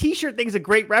 The t-shirt thing's a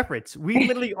great reference. We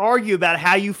literally argue about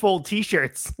how you fold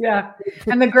t-shirts. Yeah.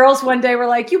 And the girls one day were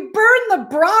like, you burn the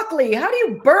broccoli. How do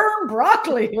you burn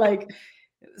broccoli? Like,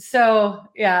 so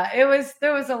yeah,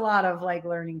 there was a lot of like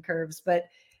learning curves, but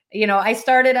I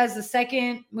started as the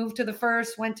second, moved to the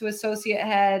first, went to associate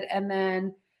head, and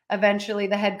then eventually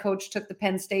the head coach took the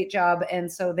Penn State job.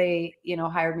 And so they,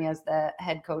 hired me as the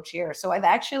head coach here. So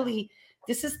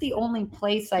this is the only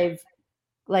place I've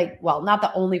not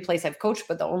the only place I've coached,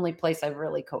 but the only place I've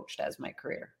really coached as my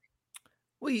career.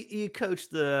 Well, you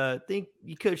coached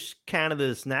you coached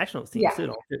Canada's national team too,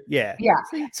 don't you? Yeah.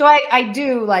 Yeah. So I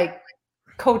do like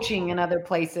coaching in other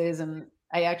places, and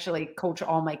I actually coach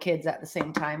all my kids at the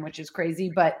same time, which is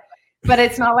crazy, but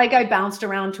it's not like I bounced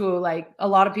around to like a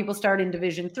lot of people start in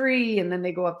Division III and then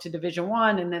they go up to Division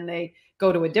I and then they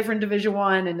go to a different Division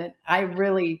I. And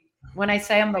when I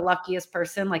say I'm the luckiest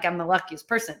person, like I'm the luckiest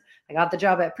person. I got the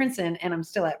job at Princeton and I'm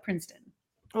still at Princeton.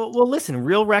 Well, listen,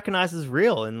 real recognizes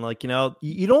real. And like,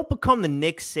 you don't become the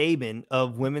Nick Saban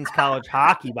of women's college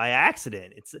hockey by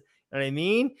accident. You know what I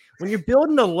mean? When you're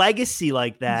building a legacy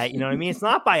like that, you know what I mean? It's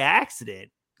not by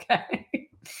accident. Okay.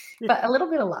 But a little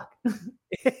bit of luck.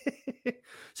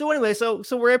 So anyway, so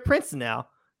we're at Princeton now.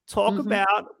 Talk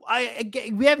about,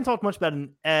 we haven't talked much about it,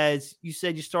 as you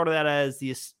said, you started out as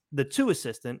the 2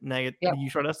 assistant. Now you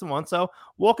started as the 1. So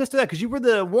walk us through that, because you were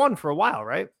the 1 for a while,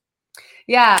 right?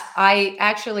 Yeah, I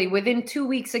actually, within 2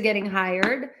 weeks of getting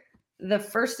hired, the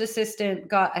first assistant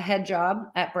got a head job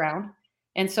at Brown.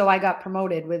 And so I got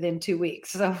promoted within 2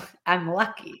 weeks. So I'm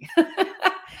lucky.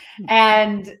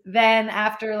 And then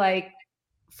after like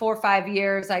 4 or 5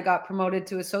 years, I got promoted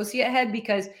to associate head,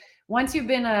 because once you've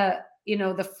been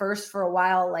the first for a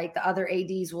while, like the other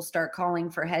ADs will start calling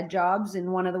for head jobs.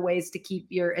 And one of the ways to keep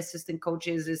your assistant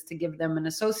coaches is to give them an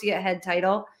associate head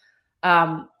title.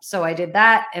 So I did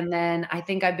that. And then I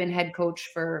think I've been head coach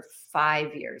for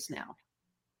 5 years now.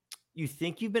 You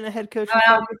think you've been a head coach?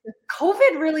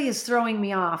 COVID really is throwing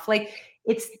me off. Like,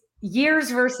 it's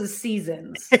years versus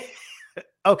seasons.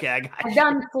 Okay, I've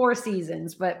done 4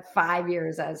 seasons, but 5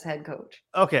 years as head coach.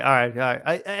 Okay, all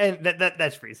right. And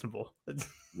that's reasonable.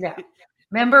 Yeah.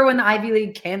 Remember when the Ivy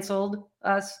League canceled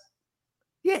us?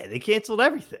 Yeah, they canceled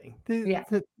everything.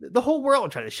 The whole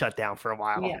world tried to shut down for a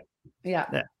while. Yeah.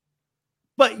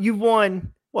 But you've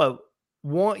won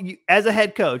as a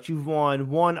head coach, you've won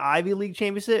 1 Ivy League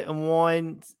championship and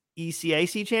 1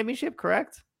 ECAC championship,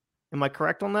 correct? Am I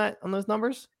correct on that, on those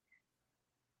numbers?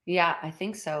 Yeah, I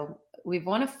think so. We've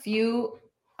won a few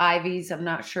Ivies. I'm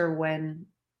not sure when.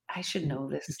 I should know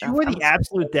this stuff. You were the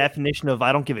absolute definition of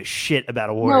I don't give a shit about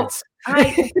awards. No,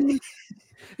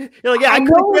 You're like,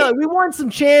 yeah, we won some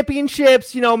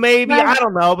championships, maybe. Right. I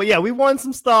don't know. But yeah, we won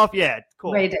some stuff. Yeah,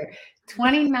 cool. Right there.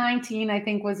 2019, I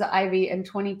think, was the Ivy, and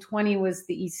 2020 was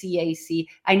the ECAC.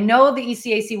 I know the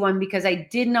ECAC won because I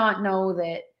did not know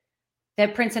that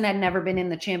Princeton had never been in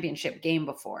the championship game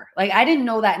before. Like, I didn't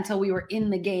know that until we were in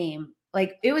the game.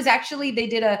 Like, it was actually, they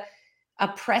did a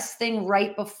press thing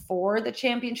right before the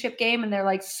championship game. And they're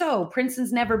like, so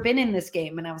Princeton's never been in this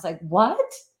game. And I was like, what?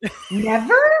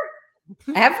 Never?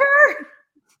 Ever?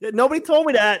 Nobody told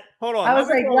me that. Hold on. I was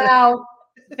like, wow.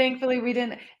 Thankfully we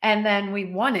didn't. And then we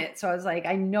won it. So I was like,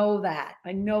 I know that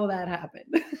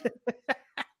happened.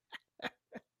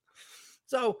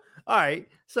 So All right.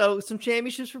 So some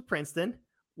championships for Princeton.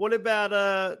 What about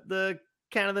the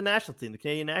Canada national team, the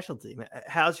Canadian national team?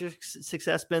 How's your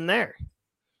success been there?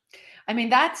 I mean,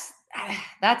 that's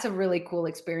a really cool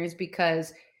experience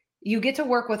because you get to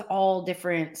work with all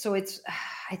different. So it's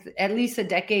at least a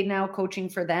decade now coaching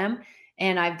for them,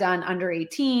 and I've done under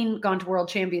 18, gone to world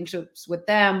championships with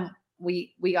them.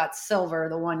 We got silver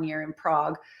the one year in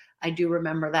Prague. I do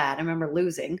remember that. I remember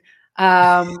losing.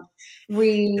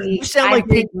 You sound like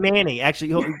Peyton Manning.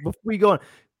 Actually, before we go on,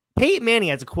 Peyton Manning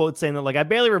has a quote saying that, like, I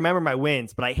barely remember my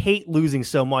wins, but I hate losing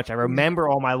so much. I remember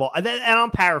all my losses. And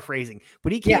I'm paraphrasing,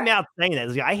 but he came out saying that.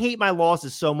 Like, I hate my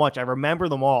losses so much. I remember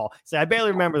them all. So I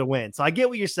barely remember the win. So I get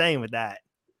what you're saying with that.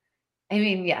 I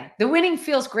mean, yeah, the winning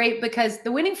feels great because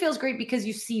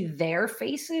you see their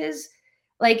faces.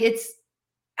 Like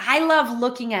I love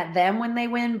looking at them when they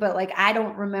win, but like, I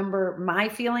don't remember my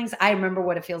feelings. I remember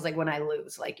what it feels like when I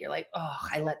lose. Like, you're like, oh,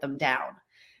 I let them down.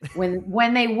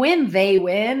 When they win, they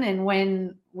win. And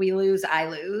when we lose, I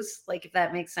lose. Like, if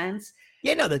that makes sense.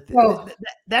 Yeah, no,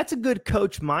 that's a good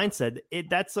coach mindset.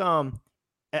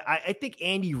 I think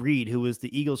Andy Reid, who was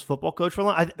the Eagles football coach for a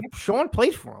long, Sean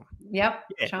played for him. Yep.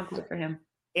 Yeah. Sean played for him.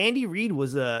 Andy Reid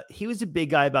was a big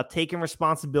guy about taking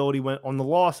responsibility on the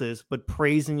losses, but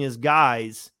praising his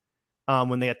guys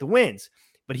when they got the wins.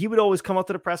 But he would always come up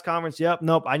to the press conference. Yep,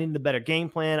 nope, I needed a better game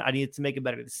plan. I needed to make a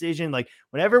better decision. Like,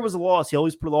 whenever it was a loss, he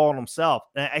always put it all on himself.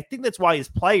 And I think that's why his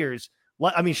players,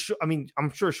 I'm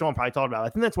sure Sean probably talked about it. I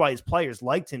think that's why his players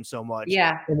liked him so much.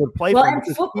 Yeah. And would play for him.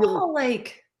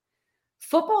 And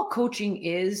football coaching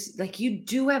is like, you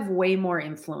do have way more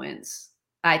influence,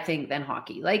 I think, than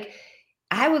hockey. Like,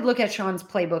 I would look at Sean's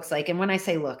playbooks, like, and when I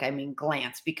say look, I mean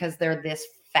glance, because they're this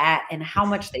fat and how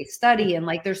much they study. And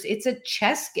like, it's a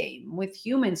chess game with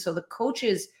humans. So the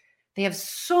coaches, they have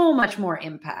so much more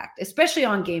impact, especially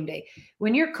on game day.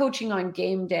 When you're coaching on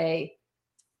game day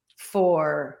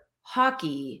for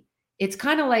hockey, it's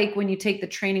kind of like when you take the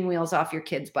training wheels off your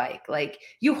kid's bike. Like,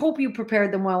 you hope you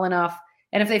prepared them well enough.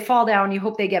 And if they fall down, you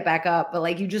hope they get back up. But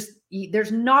like,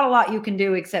 there's not a lot you can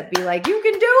do except be like, you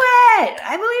can do it.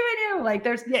 I believe in you. Like,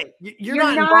 you're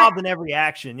not involved in every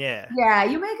action. Yeah. Yeah.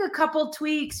 You make a couple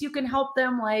tweaks. You can help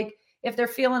them. Like, if they're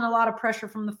feeling a lot of pressure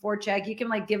from the forecheck, you can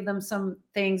like give them some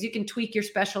things. You can tweak your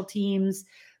special teams.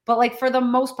 But like, for the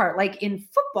most part, like in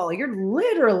football, you're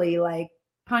literally like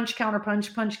punch, counter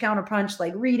punch, punch, counter punch,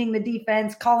 like reading the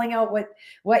defense, calling out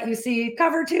what you see,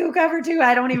 cover two.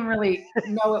 I don't even really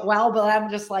know it well, but I'm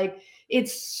just like,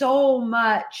 it's so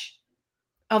much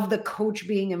of the coach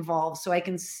being involved. So I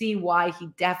can see why he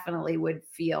definitely would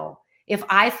feel, if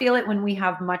I feel it when we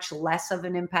have much less of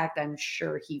an impact, I'm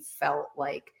sure he felt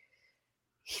like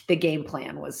the game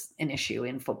plan was an issue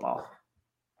in football.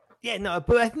 Yeah, no,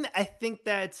 but I think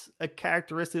that's a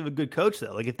characteristic of a good coach,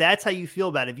 though. Like, if that's how you feel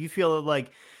about it, if you feel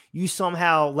like you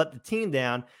somehow let the team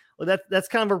down, well, that's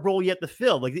kind of a role you have to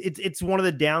fill. Like, it's one of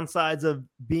the downsides of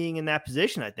being in that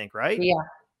position, I think, right?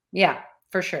 Yeah,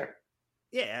 for sure.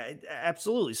 Yeah,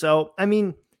 absolutely. So, I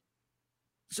mean,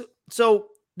 so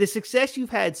the success you've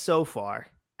had so far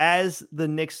as the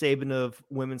Nick Saban of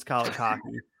women's college hockey,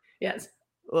 yes.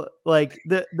 Like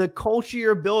the culture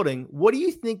you're building, what do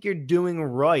you think you're doing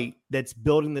right that's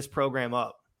building this program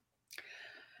up?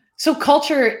 So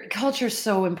culture is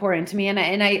so important to me.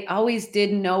 And I always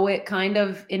did know it kind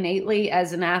of innately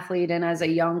as an athlete and as a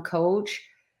young coach.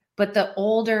 But the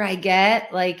older I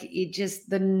get, like,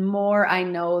 the more I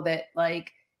know that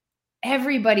like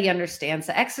everybody understands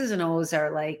the X's and O's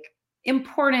are like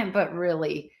important, but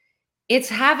really it's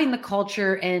having the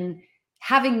culture and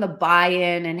having the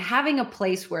buy-in and having a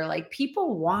place where like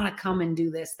people want to come and do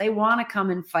this. They want to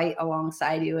come and fight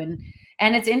alongside you. And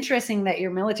it's interesting that your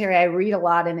military, I read a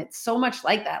lot, and it's so much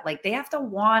like that. Like, they have to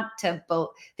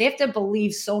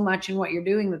believe so much in what you're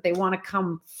doing that they want to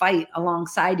come fight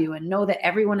alongside you and know that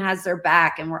everyone has their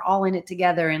back and we're all in it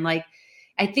together. And like,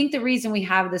 I think the reason we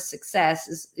have this success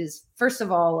is first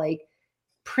of all, like,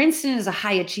 Princeton is a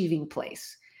high achieving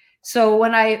place. So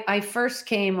when I first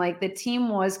came, like, the team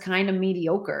was kind of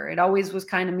mediocre. It always was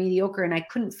kind of mediocre. And I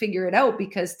couldn't figure it out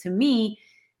because to me,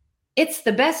 it's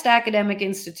the best academic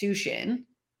institution.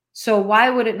 So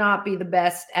why would it not be the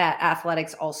best at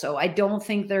athletics also? I don't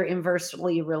think they're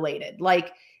inversely related.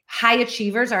 Like, high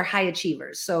achievers are high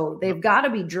achievers. So they've got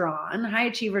to be drawn. High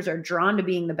achievers are drawn to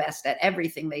being the best at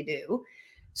everything they do.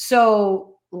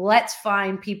 So let's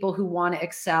find people who want to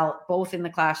excel both in the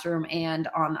classroom and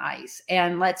on the ice.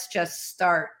 And let's just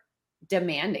start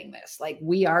demanding this. Like,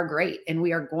 we are great and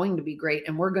we are going to be great.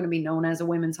 And we're going to be known as a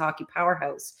women's hockey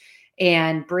powerhouse.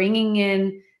 And bringing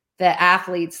in the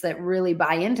athletes that really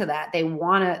buy into that. They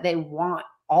want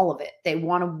all of it. They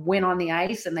want to win on the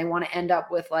ice and they want to end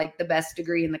up with like the best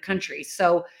degree in the country.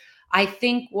 So I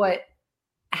think what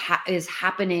is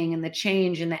happening and the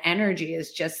change and the energy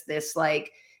is just this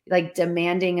like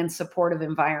demanding and supportive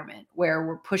environment where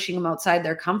we're pushing them outside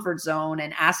their comfort zone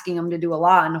and asking them to do a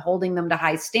lot and holding them to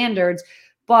high standards,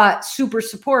 but super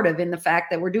supportive in the fact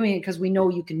that we're doing it because we know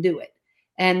you can do it.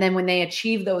 And then when they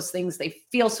achieve those things, they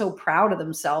feel so proud of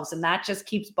themselves, and that just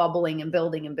keeps bubbling and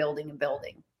building and building and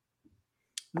building.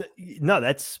 No,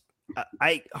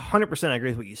 I 100% agree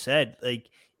with what you said. Like,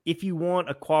 if you want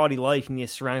a quality life, you need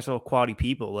to surround yourself with quality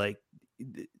people. Like,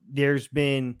 there's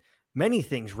been many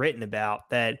things written about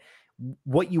that.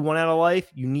 What you want out of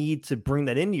life, you need to bring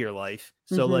that into your life.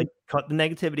 So like, cut the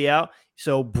negativity out.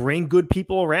 So bring good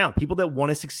people around, people that want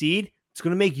to succeed. It's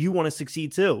going to make you want to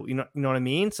succeed too. You know what I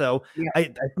mean? So yeah. I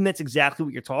think that's exactly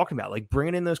what you're talking about. Like,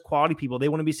 bringing in those quality people. They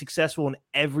want to be successful in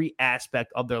every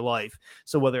aspect of their life.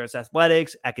 So whether it's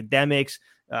athletics, academics,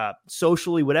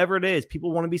 socially, whatever it is,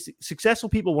 people want to be successful.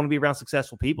 People want to be around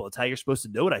successful people. It's how you're supposed to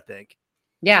do it, I think.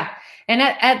 Yeah. And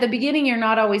at the beginning, you're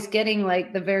not always getting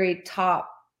like the very top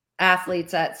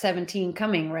athletes at 17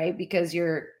 coming, right? Because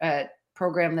you're a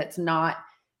program that's not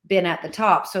been at the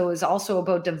top. So it was also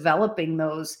about developing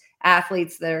those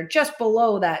athletes that are just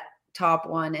below that top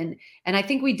one. And I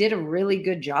think we did a really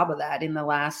good job of that in the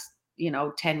last,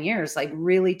 10 years, like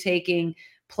really taking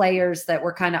players that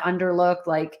were kind of underlooked,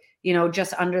 like,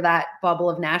 just under that bubble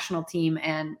of national team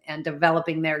and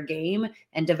developing their game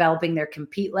and developing their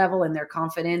compete level and their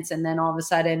confidence. And then all of a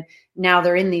sudden now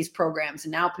they're in these programs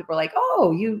and now people are like,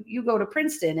 oh, you go to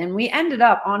Princeton. And we ended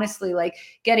up honestly, like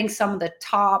getting some of the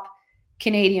top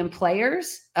Canadian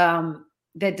players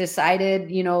that decided,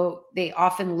 they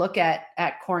often look at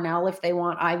Cornell if they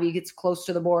want Ivy. It's close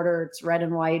to the border. It's red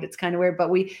and white. It's kind of weird, but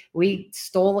we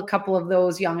stole a couple of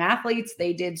those young athletes.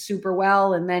 They did super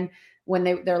well. And then when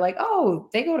they're like, oh,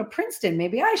 they go to Princeton,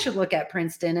 maybe I should look at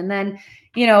Princeton. And then,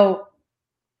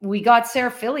 we got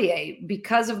Sarah Fillier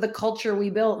because of the culture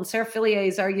we built. And Sarah Fillier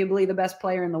is arguably the best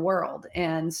player in the world.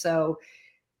 And so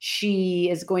she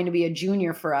is going to be a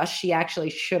junior for us. She actually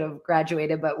should have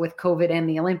graduated, but with COVID and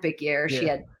the Olympic year, she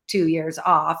had 2 years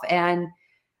off. And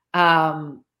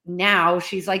now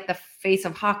she's like the face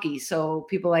of hockey. So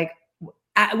people like,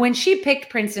 when she picked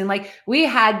Princeton, like we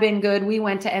had been good. We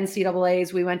went to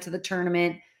NCAAs. We went to the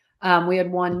tournament. We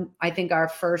had won, I think, our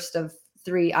first of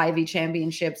 3 Ivy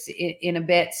championships in a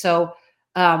bit. So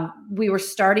we were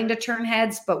starting to turn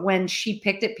heads. But when she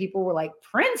picked it, people were like,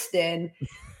 Princeton.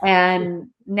 And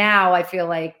now I feel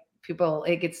like people,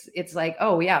 it's like,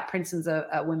 oh yeah, Princeton's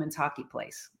a women's hockey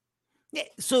place. Yeah,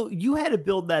 so you had to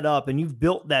build that up and you've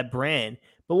built that brand.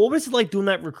 But what was it like doing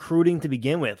that recruiting to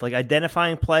begin with? Like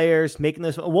identifying players, making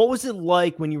this, what was it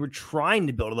like when you were trying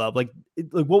to build it up? Like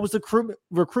what was the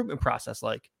recruitment process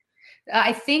like?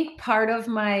 I think part of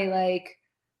my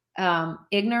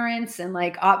ignorance and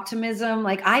like optimism,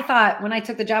 like I thought when I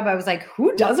took the job, I was like,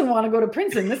 who doesn't want to go to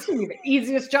Princeton? This can be the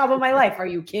easiest job of my life. Are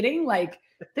you kidding? Like,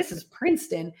 this is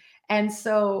Princeton. And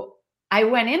so I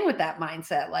went in with that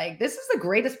mindset, like, this is the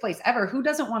greatest place ever. Who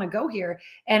doesn't want to go here?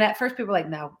 And at first people were like,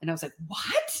 no. And I was like,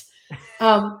 what?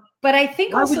 But I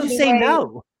think why would you say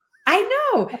no? I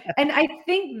know. And I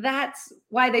think that's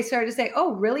why they started to say,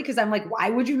 oh, really? Because I'm like, why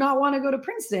would you not want to go to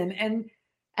Princeton? And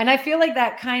I feel like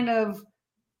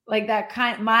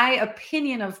my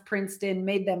opinion of Princeton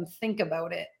made them think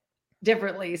about it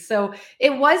differently. So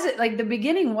it wasn't like the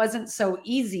beginning wasn't so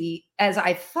easy as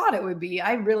I thought it would be.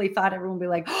 I really thought everyone would be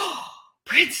like, oh,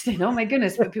 Princeton, oh my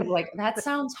goodness. But people were like, that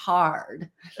sounds hard.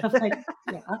 I'm like,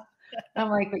 yeah. I'm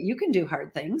like, but you can do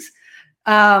hard things.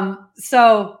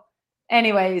 So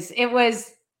anyways, it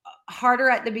was harder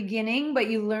at the beginning, but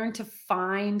you learn to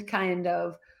find kind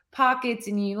of pockets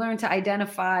and you learn to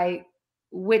identify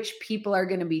which people are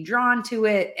going to be drawn to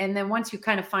it. And then once you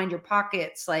kind of find your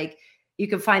pockets, like you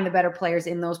can find the better players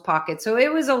in those pockets. So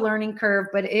it was a learning curve,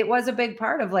 but it was a big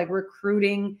part of like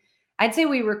recruiting. I'd say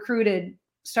we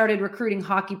started recruiting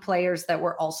hockey players that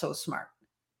were also smart.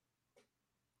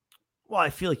 Well, I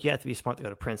feel like you have to be smart to go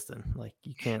to Princeton. Like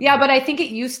you can't. Yeah, but I think it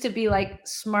used to be like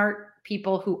smart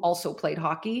people who also played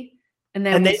hockey.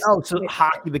 So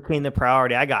hockey became the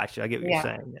priority. I got you. I get what you're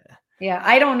saying. Yeah. Yeah.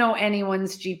 I don't know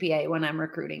anyone's GPA when I'm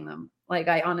recruiting them. Like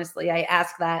I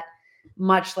ask that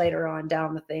much later on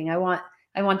down the thing. I want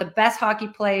the best hockey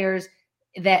players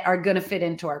that are going to fit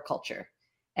into our culture.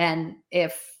 And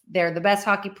if they're the best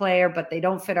hockey player, but they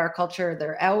don't fit our culture,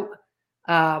 they're out.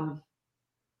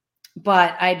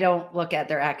 But I don't look at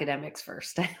their academics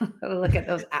first. I look at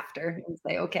those after and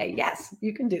say, okay, yes,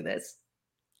 you can do this.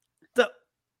 So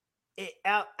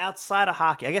outside of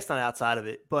hockey, I guess not outside of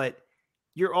it, but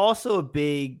you're also a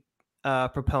big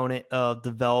proponent of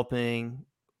developing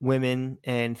women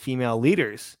and female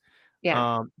leaders.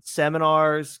 Yeah.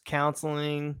 Seminars,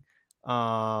 counseling,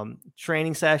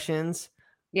 training sessions.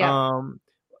 Yeah. Um,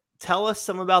 Tell us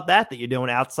some about that you're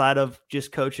doing outside of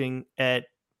just coaching at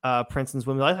Princeton's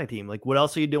women's lifeline team. Like, what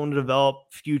else are you doing to develop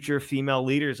future female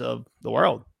leaders of the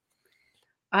world?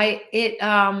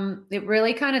 It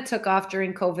really kind of took off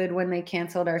during COVID when they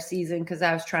canceled our season, because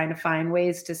I was trying to find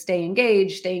ways to stay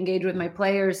engaged with my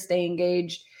players, stay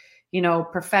engaged,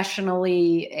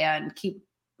 professionally, and keep,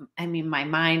 my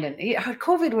mind. And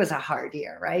COVID was a hard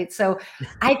year, right? So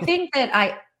I think that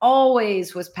I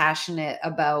always was passionate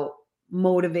about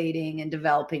motivating and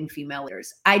developing female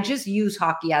leaders. I just use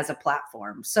hockey as a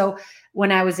platform. So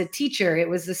when I was a teacher, it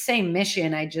was the same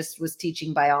mission. I just was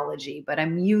teaching biology, but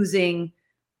I'm using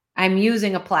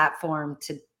a platform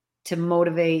to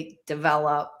motivate,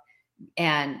 develop,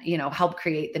 and help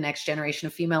create the next generation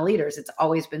of female leaders. It's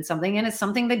always been something, and it's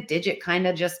something that Digit kind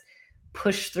of just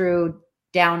pushed through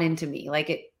down into me. Like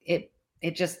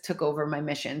it just took over my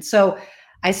mission. So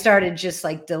I started just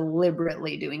like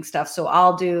deliberately doing stuff. So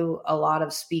I'll do a lot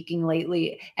of speaking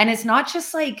lately, and it's not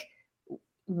just like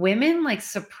women. Like,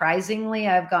 surprisingly,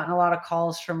 I've gotten a lot of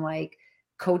calls from like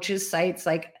coaches sites.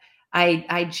 Like,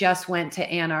 I just went to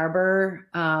Ann Arbor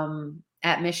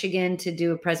at Michigan to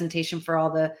do a presentation for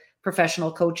all the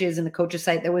professional coaches in the coaches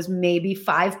site. There was maybe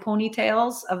 5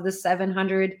 ponytails of the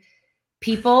 700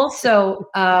 people. So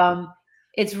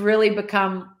it's really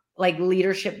become like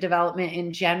leadership development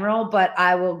in general. But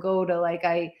I will go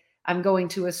to I'm going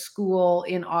to a school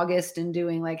in August and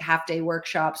doing like half-day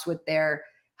workshops with their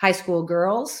high school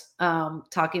girls,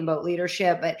 talking about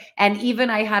leadership. And even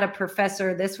I had a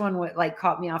professor, this one like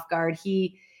caught me off guard.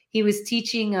 He was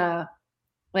teaching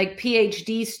like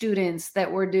PhD students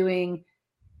that were doing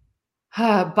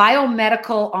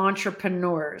biomedical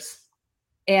entrepreneurs.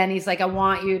 And he's like, I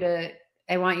want you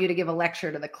to give a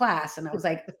lecture to the class. And I was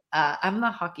like, I'm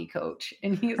the hockey coach.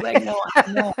 And he's like,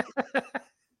 no.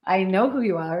 I know who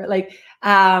you are. Like,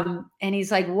 and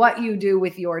he's like, what you do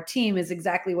with your team is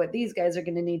exactly what these guys are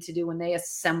going to need to do when they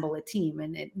assemble a team.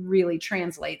 And it really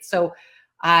translates. So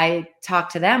I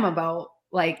talked to them about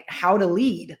like how to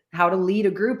lead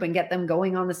a group and get them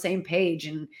going on the same page,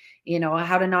 and,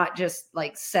 how to not just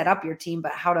like set up your team,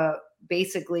 but how to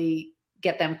basically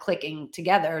get them clicking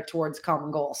together towards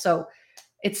common goal. So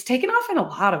it's taken off in a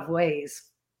lot of ways.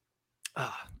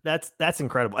 Oh, that's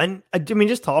incredible. And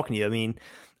just talking to you,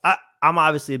 I'm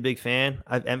obviously a big fan.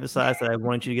 I've emphasized that I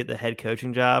wanted you to get the head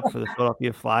coaching job for the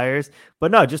Philadelphia Flyers. But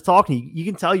no, just talking to you, you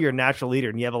can tell you're a natural leader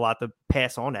and you have a lot to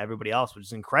pass on to everybody else, which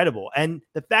is incredible. And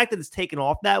the fact that it's taken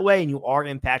off that way and you are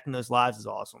impacting those lives is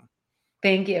awesome.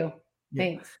 Thank you. Yeah.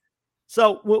 Thanks.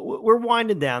 So we're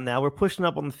winding down now. We're pushing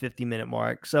up on the 50-minute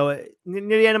mark. So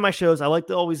near the end of my shows, I like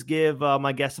to always give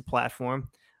my guests a platform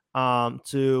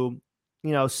to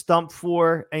stump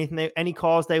for anything, any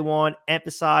cause they want,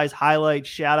 emphasize, highlight,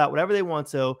 shout out, whatever they want.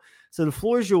 So the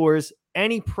floor is yours.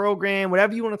 Any program,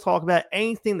 whatever you want to talk about,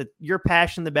 anything that you're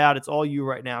passionate about, it's all you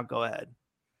right now. Go ahead.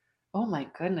 Oh my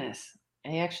goodness.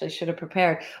 I actually should have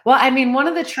prepared. Well, one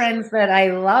of the trends that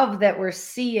I love that we're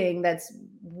seeing that's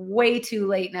way too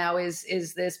late now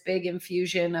is this big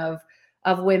infusion of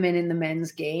women in the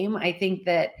men's game. I think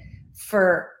that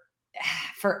forever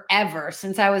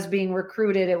since I was being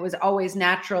recruited, it was always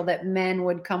natural that men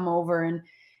would come over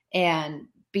and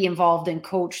be involved and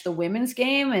coach the women's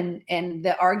game. And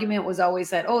the argument was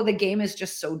always that, oh, the game is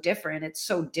just so different. It's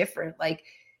so different. Like,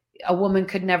 a woman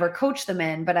could never coach the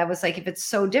men. But I was like, if it's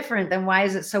so different, then why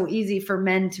is it so easy for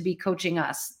men to be coaching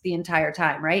us the entire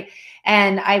time? Right.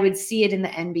 And I would see it in the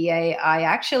NBA. I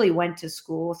actually went to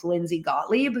school with Lindsay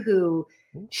Gottlieb, who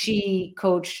she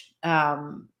coached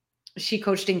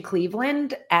in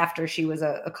Cleveland after she was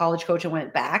a college coach and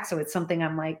went back. So it's something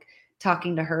I'm like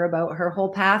talking to her about her whole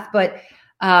path. But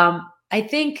I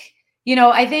think we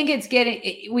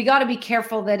got to be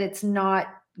careful that it's not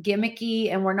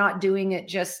gimmicky and we're not doing it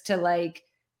just to like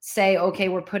say, okay,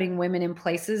 we're putting women in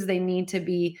places. They need to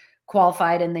be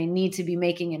qualified and they need to be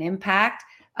making an impact.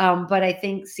 But I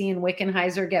think seeing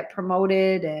Wickenheiser get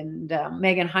promoted and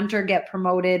Megan Hunter get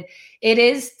promoted, it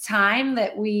is time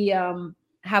that we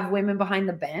have women behind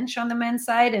the bench on the men's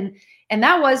side. And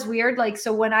that was weird. Like,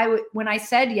 so when I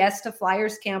said yes to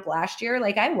Flyers camp last year,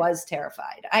 like I was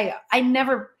terrified. I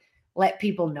never let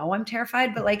people know I'm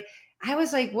terrified, but like, I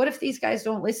was like, what if these guys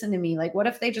don't listen to me? Like, what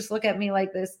if they just look at me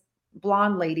like this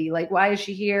blonde lady? Like, why is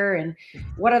she here? And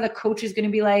what are the coaches going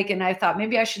to be like? And I thought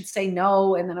maybe I should say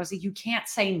no. And then I was like, you can't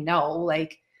say no.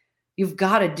 Like, you've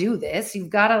got to do this. You've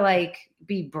got to like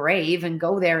be brave and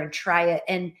go there and try it.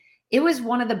 And it was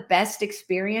one of the best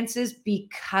experiences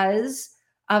because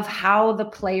of how the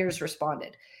players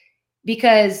responded.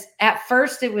 Because at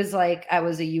first it was like I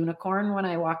was a unicorn when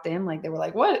I walked in. Like they were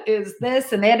like, "What is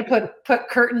this?" And they had to put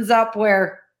curtains up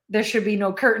where there should be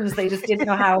no curtains. They just didn't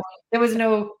know how. There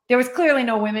was clearly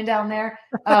no women down there.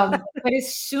 But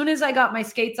as soon as I got my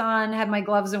skates on, had my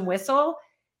gloves and whistle,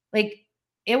 like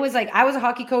it was like I was a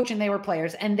hockey coach and they were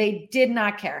players, and they did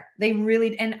not care. They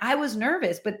really, and I was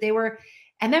nervous, but they were.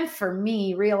 And then for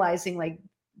me, realizing like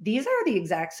these are the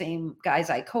exact same guys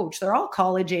I coach. They're all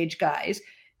college age guys.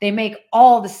 They make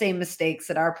all the same mistakes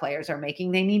that our players are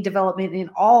making. They need development in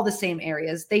all the same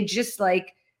areas. They just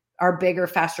like are bigger,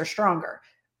 faster, stronger.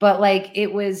 But like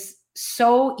it was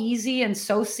so easy and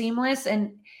so seamless.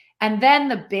 And then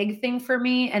the big thing for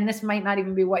me, and this might not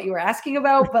even be what you were asking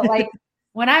about, but like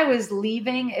when I was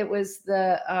leaving, it was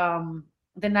the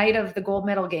night of the gold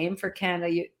medal game for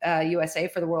Canada, USA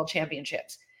for the World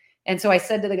Championships. And so I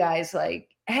said to the guys like,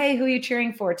 "Hey, who are you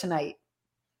cheering for tonight?"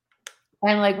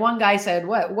 And like one guy said,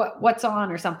 what's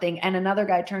on or something. And another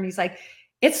guy turned, he's like,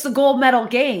 "It's the gold medal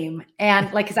game."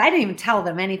 And like, cause I didn't even tell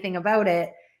them anything about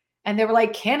it. And they were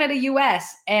like, "Canada,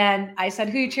 US." And I said,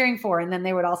 "Who are you cheering for?" And then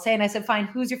they would all say, and I said, "Fine,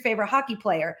 who's your favorite hockey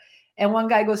player?" And one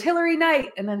guy goes, "Hillary Knight."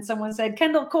 And then someone said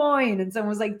Kendall Coyne. And someone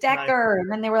was like Decker. Nice.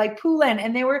 And then they were like Poulin.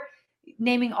 And they were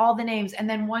naming all the names. And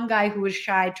then one guy who was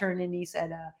shy turned and he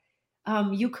said,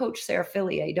 "You coach Sarah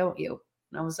Fillier, don't you?"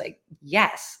 And I was like,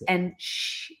 "Yes." And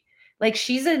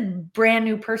she's a brand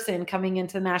new person coming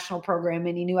into the national program,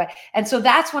 and he knew it. And so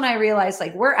that's when I realized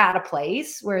like we're at a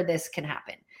place where this can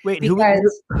happen. Wait,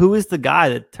 who is the guy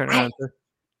that turned around?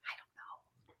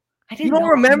 I you don't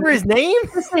remember his name?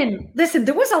 Listen,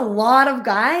 there was a lot of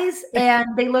guys and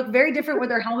they look very different with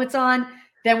their helmets on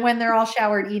than when they're all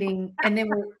showered eating and then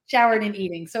we're showered and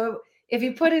eating. So if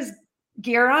you put his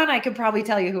gear on, I could probably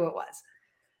tell you who it was.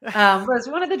 It was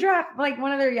one of the draft, like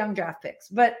one of their young draft picks.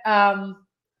 But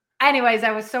anyways,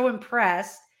 I was so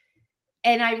impressed.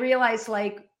 And I realized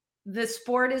like the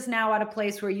sport is now at a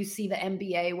place where you see the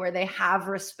NBA where they have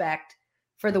respect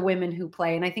for the women who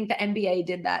play. And I think the NBA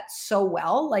did that so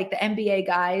well. Like the NBA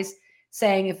guys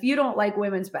saying, if you don't like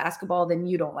women's basketball, then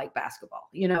you don't like basketball,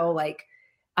 you know, like,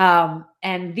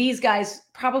 and these guys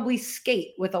probably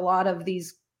skate with a lot of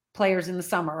these players in the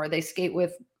summer, or they skate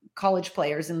with college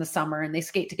players in the summer and they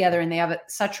skate together and they have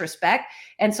such respect.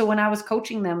 And so when I was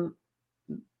coaching them,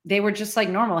 they were just like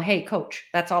normal. "Hey, coach,"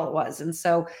 that's all it was. And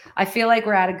so I feel like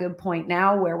we're at a good point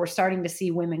now where we're starting to see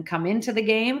women come into the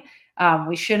game.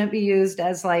 We shouldn't be used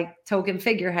as like token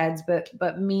figureheads,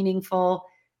 but meaningful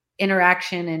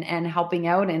interaction and helping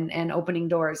out and opening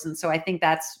doors. And so I think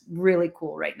that's really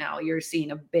cool right now. You're seeing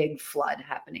a big flood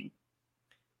happening.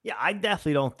 Yeah, I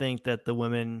definitely don't think that the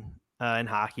women in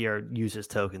hockey are used as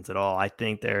tokens at all. I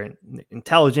think they're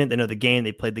intelligent. They know the game.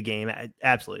 They played the game.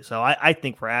 Absolutely. So I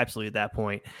think we're absolutely at that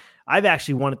point. I've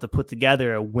actually wanted to put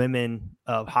together a women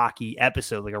of hockey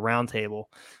episode, like a roundtable,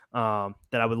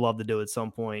 that I would love to do at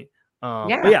some point. But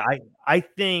yeah, I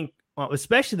think,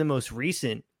 especially the most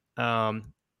recent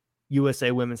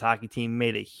USA women's hockey team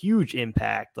made a huge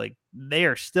impact. Like they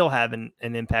are still having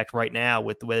an impact right now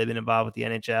with the way they've been involved with the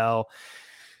NHL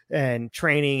and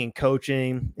training and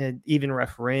coaching and even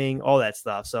refereeing, all that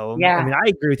stuff. So, yeah, I mean, I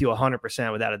agree with you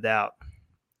 100% without a doubt.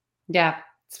 Yeah,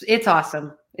 it's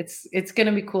awesome. It's going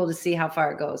to be cool to see how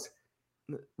far it goes.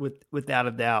 Without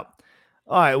a doubt.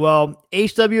 All right. Well,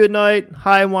 HW at Night,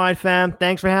 High and Wide fam.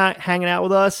 Thanks for hanging out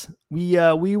with us.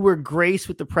 We were graced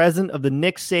with the presence of the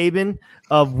Nick Saban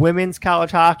of women's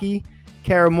college hockey,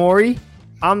 Kara Morey.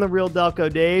 I'm the Real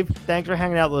Delco Dave. Thanks for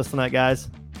hanging out with us tonight, guys.